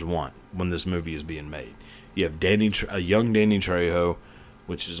viewers want when this movie is being made. You have a young Danny Trejo,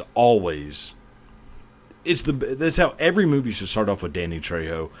 which is always that's how every movie should start off, with Danny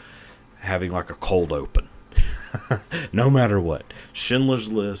Trejo having like a cold open. No matter what.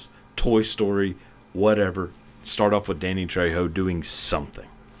 Schindler's List, Toy Story, whatever. Start off with Danny Trejo doing something.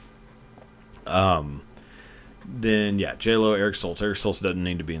 Then, yeah, J-Lo, Eric Stoltz. Eric Stoltz doesn't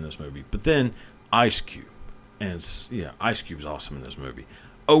need to be in this movie. But then, Ice Cube. And Ice Cube's awesome in this movie.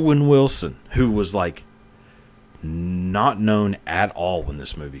 Owen Wilson, who was, like, not known at all when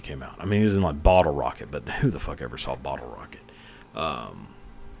this movie came out. I mean, he was in, like, Bottle Rocket, but who the fuck ever saw Bottle Rocket?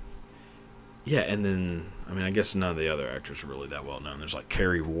 Yeah, and then, I mean, I guess none of the other actors are really that well known. There's, like,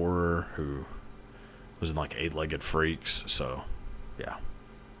 Carrie Warner, who was in, like, Eight-Legged Freaks. So, yeah,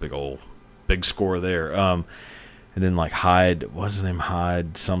 big score there. And then, like, Hyde, what's his name?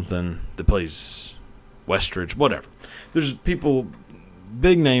 Hyde something, that plays Westridge, whatever. There's people,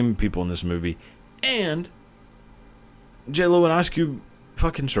 big name people in this movie, and J-Lo and Ice Cube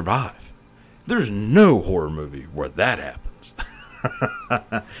fucking survive. There's no horror movie where that happens.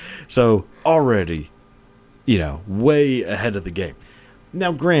 So, already, way ahead of the game.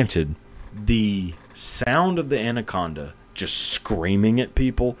 Now, granted, the sound of the anaconda just screaming at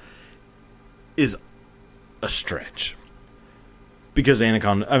people is a stretch. Because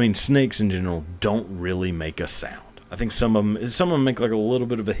snakes in general don't really make a sound. I think some of them make like a little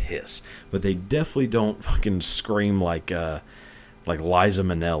bit of a hiss, but they definitely don't fucking scream like Liza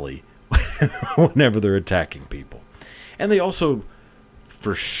Minnelli whenever they're attacking people. And they also,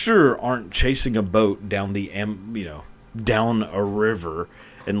 for sure, aren't chasing a boat down down a river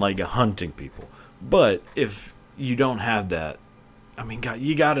and like hunting people. But if you don't have that,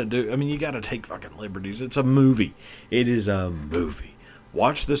 you gotta take fucking liberties. It's a movie. It is a movie.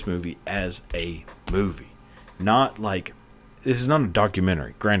 Watch this movie as a movie. Not like, this is not a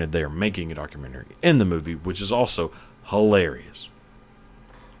documentary. Granted, they are making a documentary in the movie, which is also hilarious.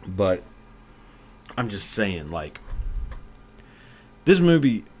 But I'm just saying, like, this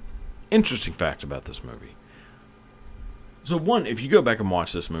movie, interesting fact about this movie. So one, if you go back and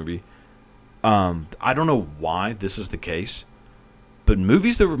watch this movie, I don't know why this is the case, but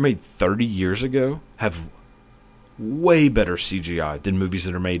movies that were made 30 years ago have way better CGI than movies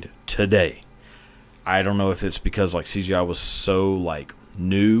that are made today. I don't know if it's because like CGI was so like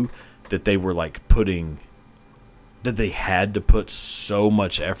new that they were like that they had to put so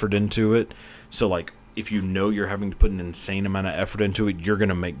much effort into it. So like, if you know you're having to put an insane amount of effort into it, you're going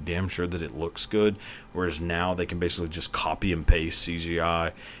to make damn sure that it looks good. Whereas now they can basically just copy and paste CGI,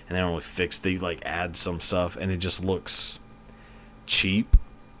 and they don't really they like add some stuff, and it just looks cheap.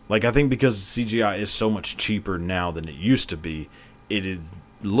 Like, I think because CGI is so much cheaper now than it used to be, it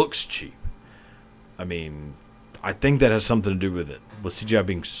looks cheap. I mean, I think that has something to do with it, with CGI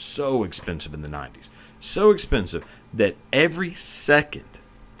being so expensive in the 90s. So expensive that every second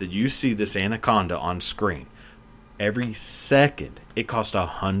that you see this anaconda on screen, every second, it cost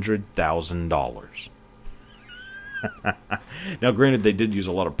 $100,000. Now, granted, they did use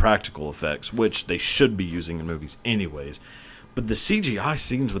a lot of practical effects, which they should be using in movies anyways, but the CGI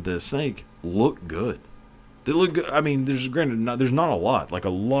scenes with the snake look good. They look good. I mean, there's not a lot. Like, a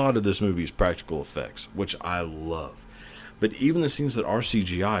lot of this movie is practical effects, which I love. But even the scenes that are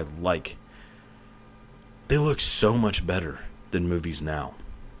CGI, like, they look so much better than movies now.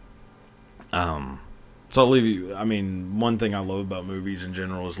 So I'll leave you. I mean, one thing I love about movies in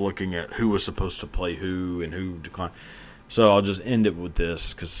general is looking at who was supposed to play who and who declined. So I'll just end it with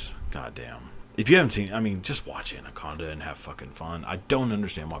this, because, goddamn. If you haven't seen, just watch Anaconda and have fucking fun. I don't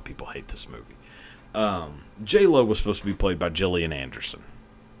understand why people hate this movie. J-Lo was supposed to be played by Gillian Anderson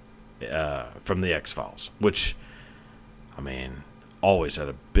from The X-Files, which, always had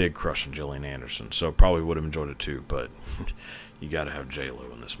a big crush on Gillian Anderson, so probably would have enjoyed it too, but you gotta have J-Lo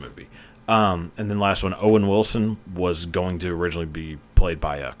in this movie. And then last one, Owen Wilson was going to originally be played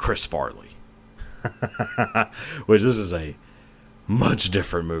by Chris Farley. Which, this is a much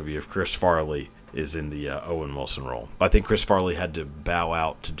different movie if Chris Farley is in the Owen Wilson role. But I think Chris Farley had to bow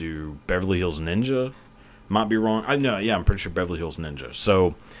out to do Beverly Hills Ninja. Might be wrong. I'm pretty sure Beverly Hills Ninja.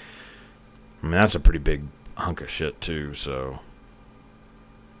 So, that's a pretty big hunk of shit too, so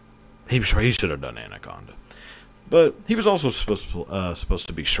he should have done Anaconda. But he was also supposed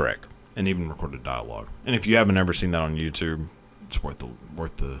to be Shrek, and even recorded dialogue. And if you haven't ever seen that on YouTube, it's worth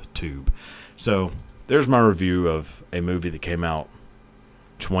the tube. So there's my review of a movie that came out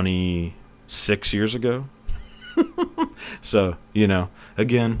 26 years ago. So,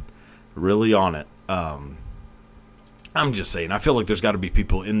 again, really on it. I'm just saying, I feel like there's got to be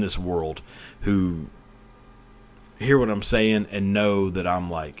people in this world who hear what I'm saying and know that I'm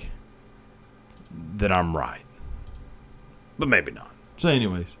right. But maybe not. So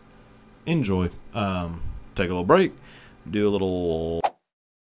anyways, enjoy. Take a little break. Do a little...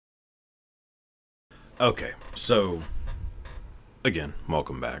 Okay, so, again,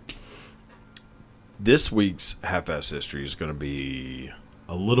 welcome back. This week's Half-Ass History is going to be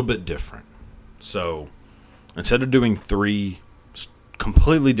a little bit different. So, instead of doing 3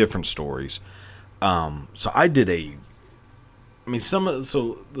 completely different stories, so I did the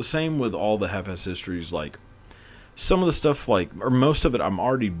same with all the Half-Ass Histories, like, some of the stuff, or most of it, I'm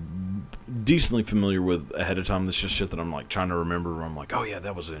already decently familiar with ahead of time. This is just shit that I'm, trying to remember, where I'm like, oh yeah,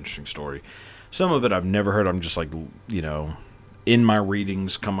 that was an interesting story. Some of it I've never heard. I'm just, in my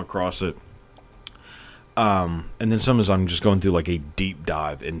readings, come across it. And then some is I'm just going through, a deep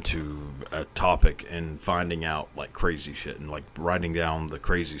dive into a topic and finding out, crazy shit and, writing down the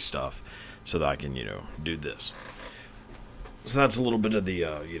crazy stuff so that I can, do this. So that's a little bit of the,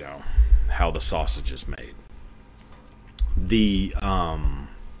 how the sausage is made.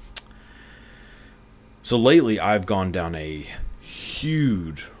 So lately I've gone down a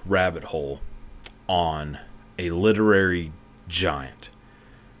huge rabbit hole on a literary giant,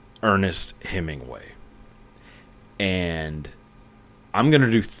 Ernest Hemingway. And I'm going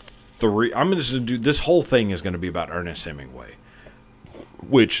to do three. I'm just going to do this whole thing is going to be about Ernest Hemingway,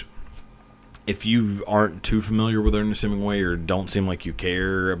 which, if you aren't too familiar with Ernest Hemingway or don't seem like you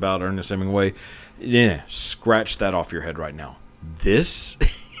care about Ernest Hemingway, yeah, scratch that off your head right now. This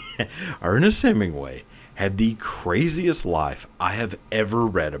Ernest Hemingway had the craziest life I have ever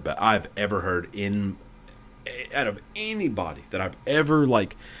read about. I've ever heard out of anybody that I've ever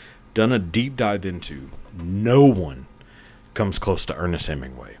done a deep dive into. No one comes close to Ernest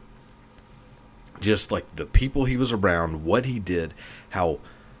Hemingway. Just like the people he was around, what he did, how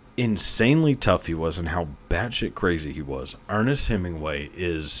insanely tough he was, and how batshit crazy he was. Ernest Hemingway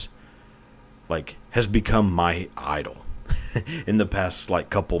has become my idol in the past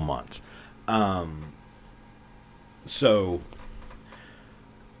couple months. So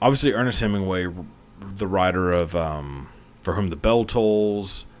obviously Ernest Hemingway, the writer of For Whom the Bell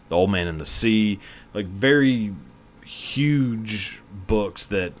Tolls, The Old Man and the Sea, very huge books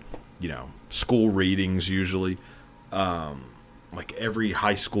that, school readings usually. Every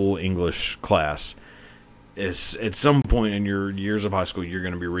high school English class is at some point in your years of high school, you're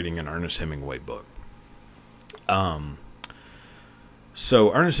going to be reading an Ernest Hemingway book.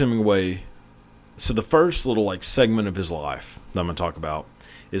 So Ernest Hemingway, the first little segment of his life that I'm going to talk about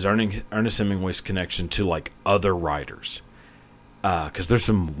is Ernest Hemingway's connection to other writers. Because there's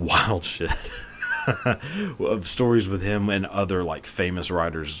some wild shit of stories with him and other famous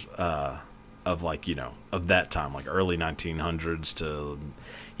writers of of that time, early 1900s to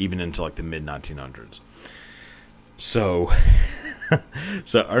even into the mid 1900s. So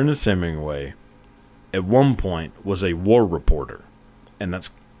Ernest Hemingway at one point was a war reporter, and that's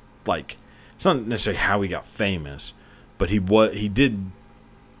it's not necessarily how he got famous, but he did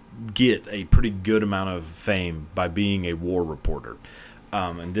get a pretty good amount of fame by being a war reporter.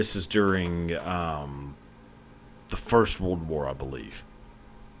 And this is during the First World War, I believe.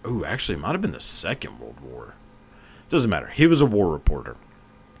 Oh, actually, it might have been the Second World War. Doesn't matter. He was a war reporter.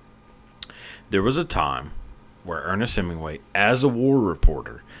 There was a time where Ernest Hemingway, as a war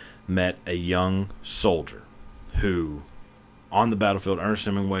reporter, met a young soldier who, on the battlefield, Ernest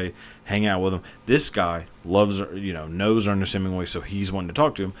Hemingway hang out with him. This guy knows Ernest Hemingway, so he's wanting to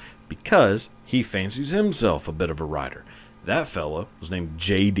talk to him because he fancies himself a bit of a writer. That fellow was named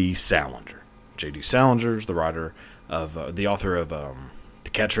J.D. Salinger. J.D. Salinger is the author of The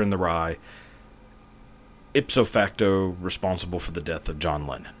Catcher in the Rye, ipso facto responsible for the death of John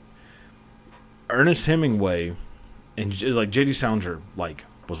Lennon. Ernest Hemingway and J.D. Salinger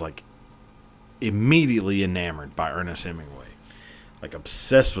was immediately enamored by Ernest Hemingway.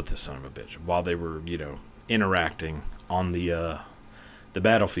 Obsessed with this son of a bitch while they were, interacting on the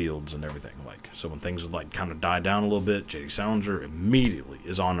battlefields and everything. So when things would kind of die down a little bit, J.D. Salinger immediately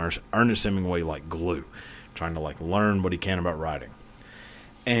is on Ernest Hemingway like glue, trying to learn what he can about writing.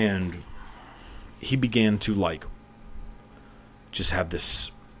 And he began to just have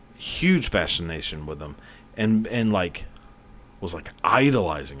this huge fascination with him, and was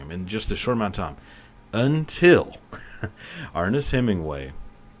idolizing him in just a short amount of time, until Ernest Hemingway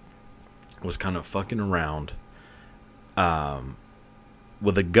was kind of fucking around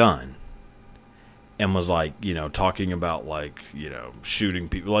with a gun and was talking about shooting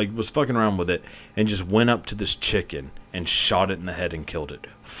people, was fucking around with it, and just went up to this chicken and shot it in the head and killed it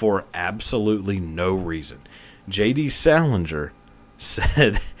for absolutely no reason. J.D. Salinger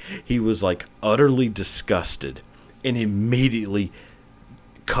said he was utterly disgusted and immediately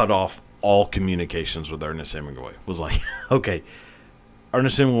cut off all communications with Ernest Hemingway. Was okay,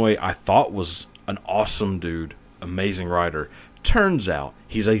 Ernest Hemingway I thought was an awesome dude, amazing writer. Turns out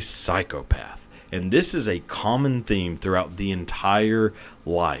he's a psychopath. And this is a common theme throughout the entire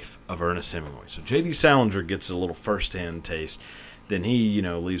life of Ernest Hemingway. So J.D. Salinger gets a little first-hand taste. Then he,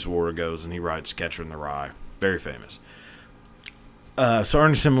 leaves war, goes, and he writes Catcher in the Rye. Very famous. So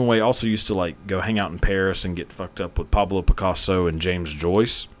Ernest Hemingway also used to go hang out in Paris and get fucked up with Pablo Picasso and James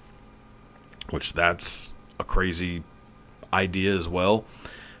Joyce, which that's a crazy idea as well.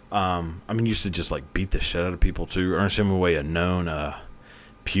 Used to just beat the shit out of people too. Ernest Hemingway, a known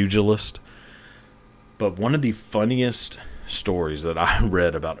pugilist. But one of the funniest stories that I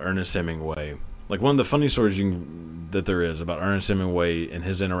read about Ernest Hemingway, one of the funniest stories that there is about Ernest Hemingway and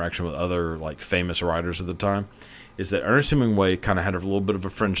his interaction with other famous writers at the time, is that Ernest Hemingway kind of had a little bit of a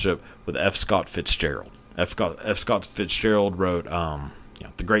friendship with F. Scott Fitzgerald. F. Scott Fitzgerald wrote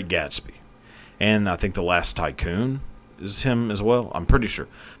The Great Gatsby, and I think The Last Tycoon is him as well. I'm pretty sure,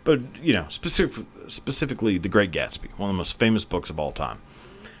 but specifically The Great Gatsby, one of the most famous books of all time,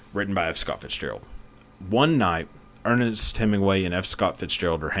 written by F. Scott Fitzgerald. One night, Ernest Hemingway and F. Scott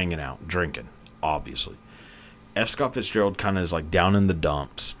Fitzgerald are hanging out, drinking, obviously. F. Scott Fitzgerald kind of is down in the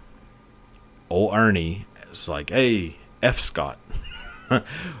dumps, old Ernie is like, hey, F. Scott,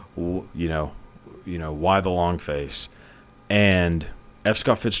 you know, why the long face? And F.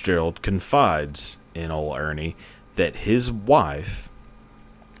 Scott Fitzgerald confides in old Ernie that his wife,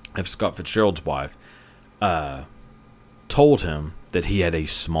 F. Scott Fitzgerald's wife, told him that he had a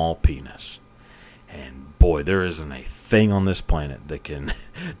small penis. And boy, there isn't a thing on this planet that can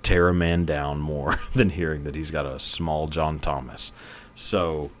tear a man down more than hearing that he's got a small John Thomas.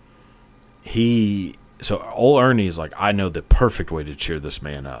 So old Ernie is like, I know the perfect way to cheer this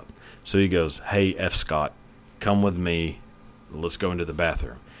man up. So he goes, hey, F. Scott, come with me. Let's go into the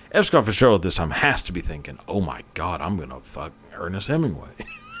bathroom. F. Scott Fitzgerald at this time has to be thinking, oh my God, I'm going to fuck Ernest Hemingway.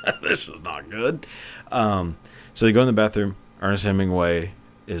 This is not good. So they go in the bathroom. Ernest Hemingway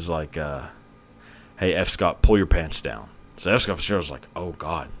is like, hey, F. Scott, pull your pants down. So F. Scott Fitzgerald's like, oh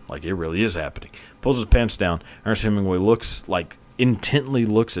God, like it really is happening. Pulls his pants down. Ernest Hemingway intently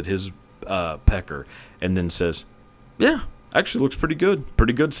looks at his pecker and then says, yeah, actually looks pretty good.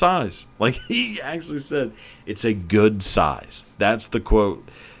 Pretty good size. Like he actually said, it's a good size. That's the quote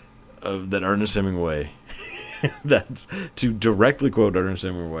that Ernest Hemingway, that's to directly quote Ernest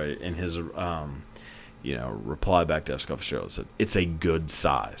Hemingway in his, reply back to F. Scott Fitzgerald. Said, it's a good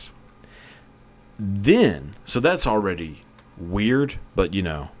size. Then, so that's already weird, but,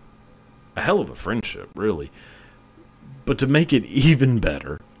 a hell of a friendship, really. But to make it even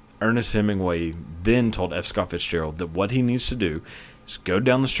better, Ernest Hemingway then told F. Scott Fitzgerald that what he needs to do is go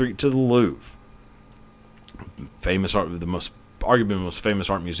down the street to the Louvre, arguably the most famous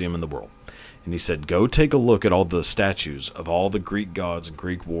art museum in the world. And he said, go take a look at all the statues of all the Greek gods and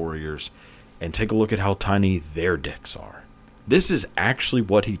Greek warriors and take a look at how tiny their dicks are. This is actually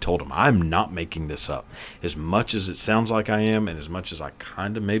what he told him. I'm not making this up. As much as it sounds like I am, and as much as I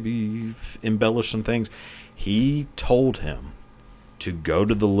kind of maybe embellish some things, he told him to go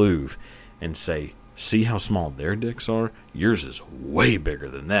to the Louvre and say, see how small their dicks are? Yours is way bigger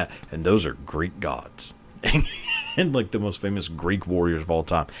than that. And those are Greek gods. And like the most famous Greek warriors of all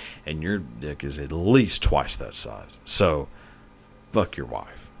time. And your dick is at least twice that size. So, fuck your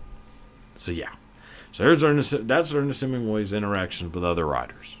wife. So, yeah. So that's Ernest Hemingway's interactions with other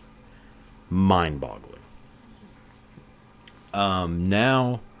writers. Mind-boggling.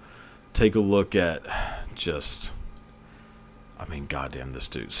 Now, take a look at goddamn this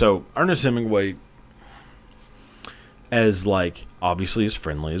dude. So, Ernest Hemingway, obviously as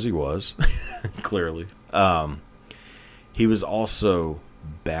friendly as he was, clearly, he was also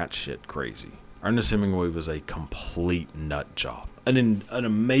batshit crazy. Ernest Hemingway was a complete nut job. An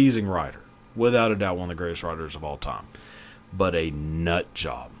amazing writer. Without a doubt, one of the greatest writers of all time. But a nut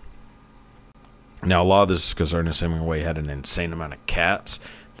job. Now, a lot of this is because Ernest Hemingway had an insane amount of cats.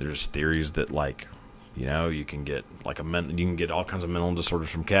 There's theories that, you can get all kinds of mental disorders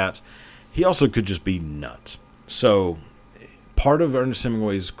from cats. He also could just be nuts. So, part of Ernest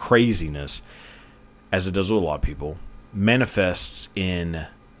Hemingway's craziness, as it does with a lot of people, manifests in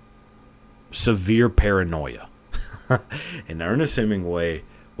severe paranoia. And Ernest Hemingway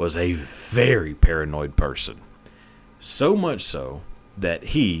was a very paranoid person. So much so that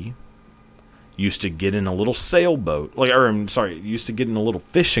he used to get in a little sailboat, used to get in a little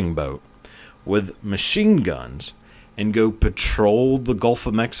fishing boat with machine guns and go patrol the Gulf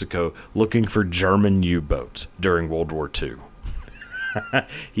of Mexico looking for German U-boats during World War II.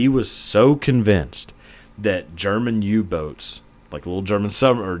 He was so convinced that German U-boats, like little German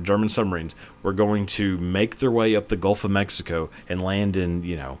submarines, were going to make their way up the Gulf of Mexico and land in,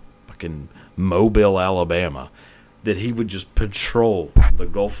 fucking Mobile, Alabama, that he would just patrol the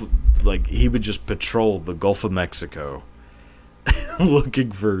Gulf, the Gulf of Mexico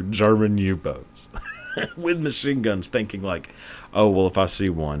looking for German U-boats with machine guns, thinking oh, well, if I see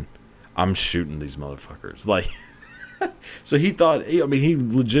one, I'm shooting these motherfuckers. So he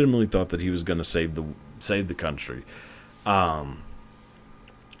legitimately thought that he was going to save the country.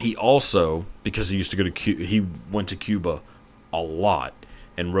 He also, because he used to go to he went to Cuba a lot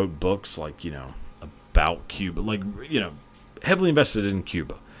and wrote books about Cuba, heavily invested in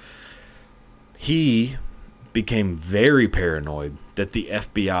Cuba. He became very paranoid that the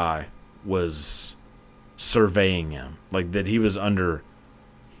FBI was surveying him, that he was under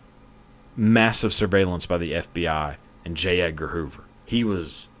massive surveillance by the FBI and J. Edgar Hoover. He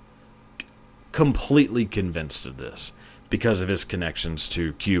was completely convinced of this because of his connections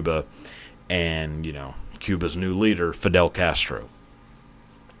to Cuba and, Cuba's new leader, Fidel Castro.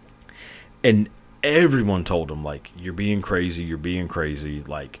 And everyone told him, you're being crazy,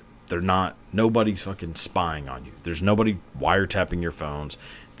 nobody's fucking spying on you. There's nobody wiretapping your phones.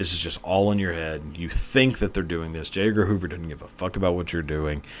 This is just all in your head. You think that they're doing this. J. Edgar Hoover doesn't give a fuck about what you're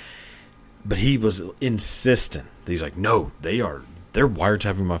doing. But he was insistent. He's like, no, they're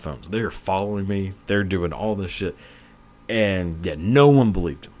wiretapping my phones. They're following me. They're doing all this shit. And yeah, no one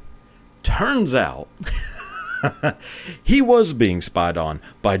believed him. Turns out he was being spied on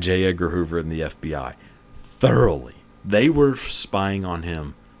by J. Edgar Hoover and the FBI thoroughly. They were spying on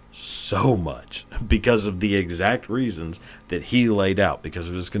him so much because of the exact reasons that he laid out, because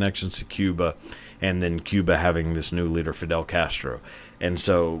of his connections to Cuba, and then Cuba having this new leader, Fidel Castro. And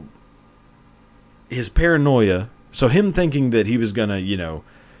so his paranoia, so him thinking that he was going to,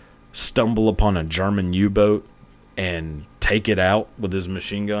 stumble upon a German U-boat and take it out with his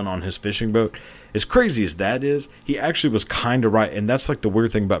machine gun on his fishing boat, as crazy as that is, he actually was kind of right. And that's like the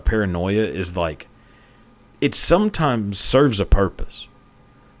weird thing about paranoia is like, it sometimes serves a purpose.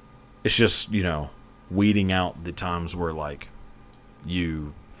 It's just, weeding out the times where like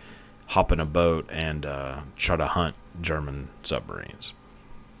you hop in a boat and try to hunt German submarines.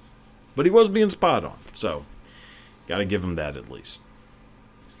 But he was being spied on, so got to give him that at least.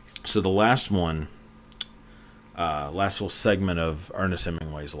 So the last one, last little segment of Ernest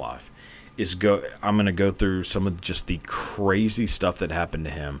Hemingway's life is I'm going to go through some of just the crazy stuff that happened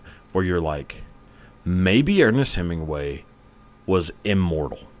to him where you're like, maybe Ernest Hemingway was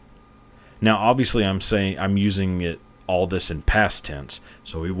immortal. Now, obviously, I'm using all this in past tense,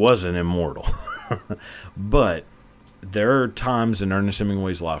 so he wasn't immortal. But there are times in Ernest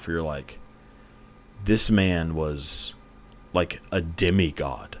Hemingway's life where you're like, this man was like a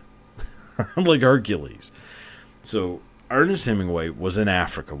demigod, like Hercules. So Ernest Hemingway was in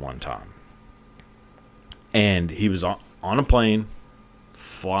Africa one time, and he was on a plane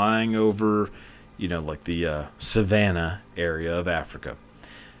flying over, like the savannah area of Africa.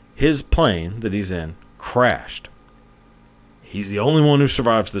 His plane that he's in crashed. He's the only one who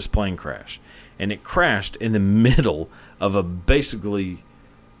survives this plane crash. And it crashed in the middle of a basically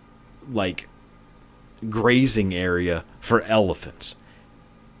like grazing area for elephants.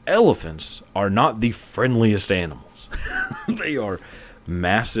 Elephants are not the friendliest animals. They are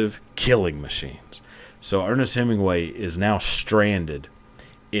massive killing machines. So Ernest Hemingway is now stranded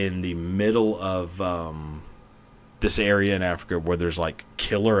in the middle of this area in Africa where there's like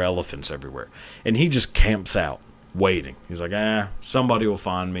killer elephants everywhere. And he just camps out waiting. He's like, somebody will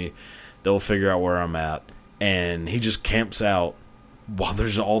find me. They'll figure out where I'm at. And he just camps out while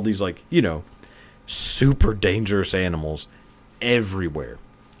there's all these like, super dangerous animals everywhere.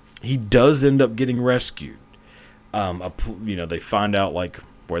 He does end up getting rescued. They find out like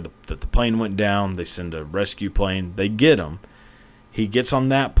where the plane went down. They send a rescue plane. They get him. He gets on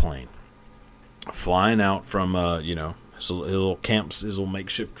that plane, flying out from his little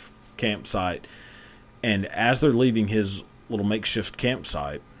makeshift campsite. And as they're leaving his little makeshift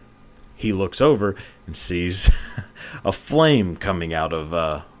campsite, he looks over and sees a flame coming out of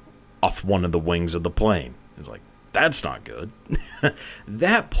off one of the wings of the plane. He's like, that's not good.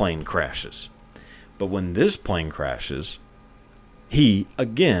 That plane crashes. But when this plane crashes, he,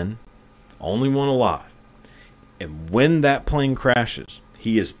 again, only one alive. And when that plane crashes,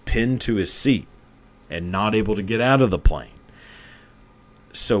 he is pinned to his seat and not able to get out of the plane.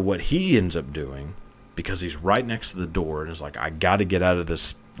 So what he ends up doing, because he's right next to the door and is like, I got to get out of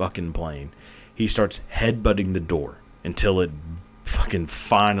this fucking plane, he starts headbutting the door until it fucking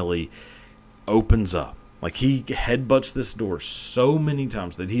finally opens up. Like, he headbutts this door so many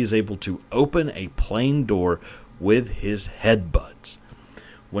times that he is able to open a plane door with his headbutts.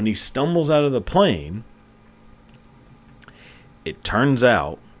 When he stumbles out of the plane, it turns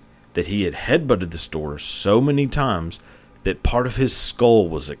out that he had headbutted this door so many times that part of his skull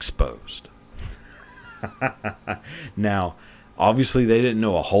was exposed. Now, obviously they didn't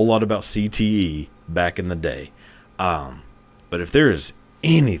know a whole lot about CTE back in the day. But if there is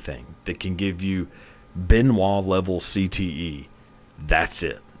anything that can give you Benoit level CTE, that's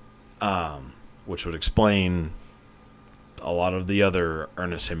it. Which would explain a lot of the other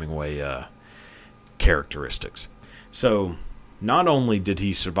Ernest Hemingway characteristics. So, not only did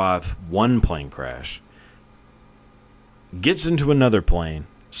he survive one plane crash, gets into another plane,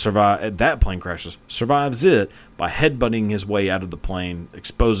 that plane crashes, survives it by headbutting his way out of the plane,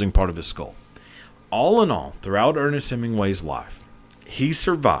 exposing part of his skull. All in all, throughout Ernest Hemingway's life, he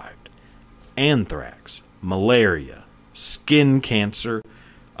survived anthrax, malaria, skin cancer,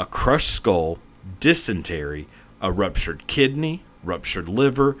 a crushed skull, dysentery, a ruptured kidney, ruptured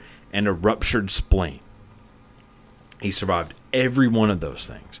liver, and a ruptured spleen. He survived every one of those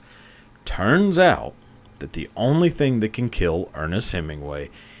things. Turns out that the only thing that can kill Ernest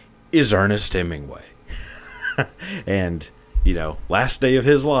Hemingway is Ernest Hemingway. And, last day of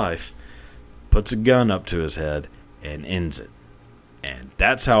his life, puts a gun up to his head and ends it. And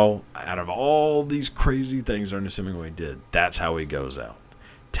that's how, out of all these crazy things Ernest Hemingway did, that's how he goes out.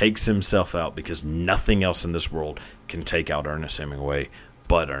 Takes himself out, because nothing else in this world can take out Ernest Hemingway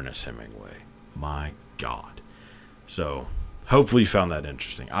but Ernest Hemingway. My God. So, hopefully you found that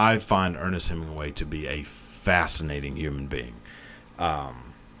interesting. I find Ernest Hemingway to be a fascinating human being.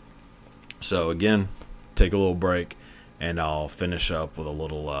 So, again, take a little break, and I'll finish up with a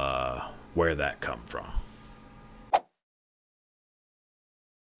little where that come from.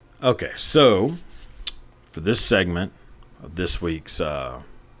 Okay, so for this segment of this week's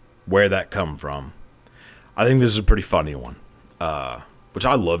Where That Come From, I think this is a pretty funny one, which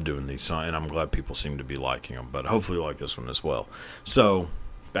I love doing these, and I'm glad people seem to be liking them, but hopefully you like this one as well. So,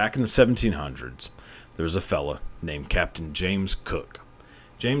 back in the 1700s, there was a fella named Captain James Cook.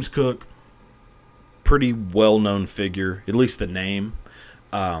 James Cook, pretty well-known figure, at least the name,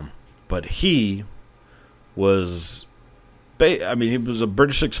 but he was... he was a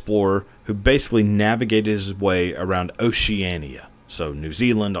British explorer who basically navigated his way around Oceania. So New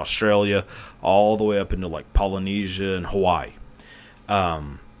Zealand, Australia, all the way up into like Polynesia and Hawaii.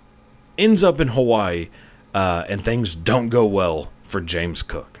 Ends up in Hawaii, and things don't go well for James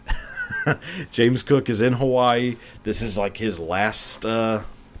Cook. James Cook is in Hawaii. This is like his last travel,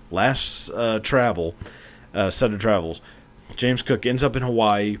 set of travels. James Cook ends up in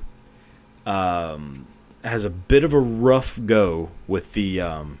Hawaii. Has a bit of a rough go with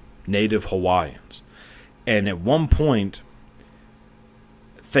the native Hawaiians. And at one point,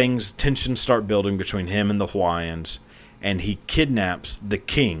 tensions start building between him and the Hawaiians, and he kidnaps the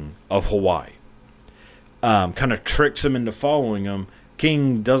king of Hawaii. Kind of tricks him into following him.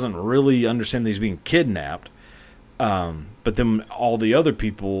 King doesn't really understand that he's being kidnapped. But then all the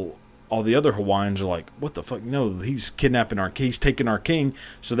other Hawaiians are like, what the fuck? No, he's kidnapping he's taking our king.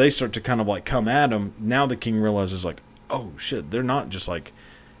 So they start to kind of like come at him. Now the king realizes like, oh shit, they're not just like,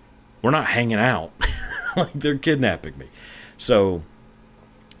 we're not hanging out. Like, they're kidnapping me. So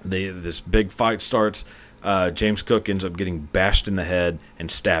this big fight starts. James Cook ends up getting bashed in the head and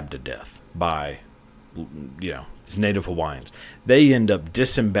stabbed to death by, these native Hawaiians. They end up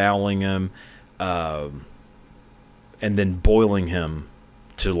disemboweling him, and then boiling him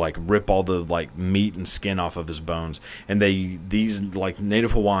to like rip all the like meat and skin off of his bones. And these like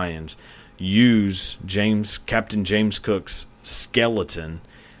native Hawaiians use Captain James Cook's skeleton,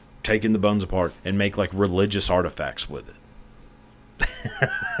 taking the bones apart, and make like religious artifacts with it.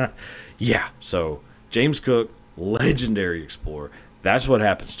 Yeah, so James Cook, legendary explorer. That's what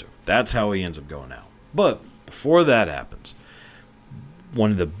happens to him. That's how he ends up going out. But before that happens,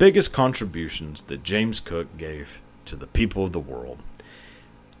 one of the biggest contributions that James Cook gave to the people of the world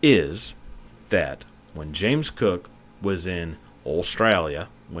is that when James Cook was in Australia,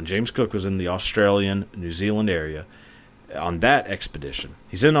 when James Cook was in the Australian, New Zealand area, on that expedition,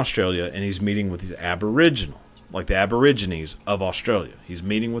 he's in Australia and he's meeting with the Aboriginals, like the Aborigines of Australia. He's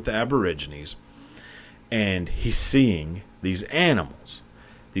meeting with the Aborigines, and he's seeing these animals,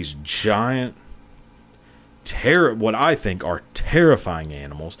 these giant, what I think are terrifying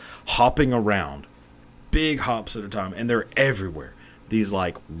animals, hopping around, big hops at a time, and they're everywhere. These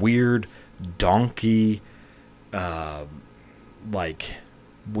like weird donkey,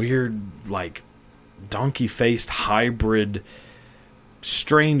 donkey-faced hybrid,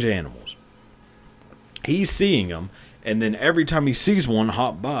 strange animals. He's seeing them, and then every time he sees one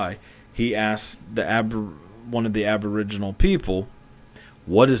hop by, he asks one of the Aboriginal people,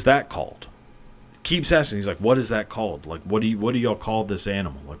 "What is that called?" Keeps asking. He's like, "What is that called? Like, what do y'all call this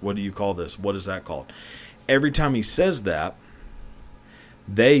animal? Like, what do you call this? What is that called?" Every time he says that,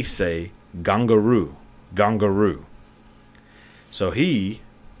 they say gangaroo. So he,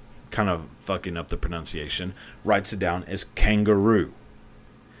 kind of fucking up the pronunciation, writes it down as kangaroo.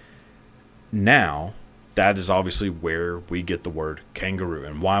 Now, that is obviously where we get the word kangaroo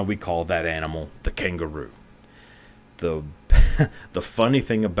and why we call that animal the kangaroo. The funny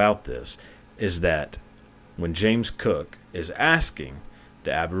thing about this is that when James Cook is asking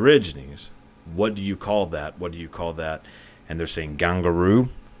the Aborigines, what do you call that? What do you call that? And they're saying gangaroo.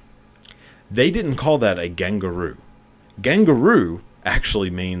 They didn't call that a gangaroo. Gangaroo actually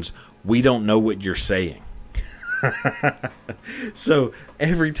means we don't know what you're saying. So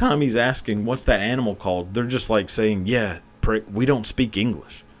every time he's asking what's that animal called, they're just like saying, yeah, prick, we don't speak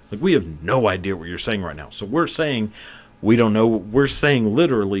English. Like, we have no idea what you're saying right now. So we're saying we don't know. We're saying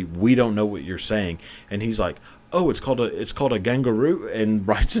literally we don't know what you're saying. And he's like, oh, it's called a kangaroo, and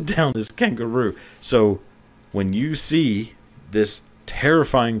writes it down as kangaroo. So when you see this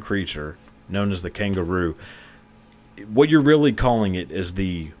terrifying creature known as the kangaroo, what you're really calling it is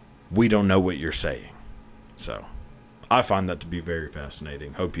the we don't know what you're saying. So I find that to be very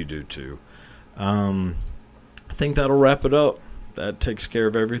fascinating. Hope you do too. I think that'll wrap it up. That takes care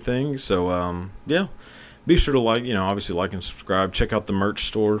of everything. So, yeah. Be sure to obviously like and subscribe. Check out the merch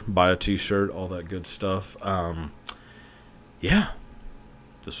store. Buy a t-shirt. All that good stuff. Yeah.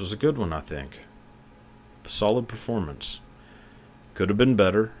 This was a good one, I think. Solid performance. Could have been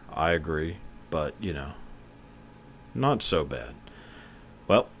better. I agree. But, not so bad.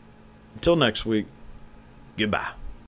 Well, until next week, goodbye.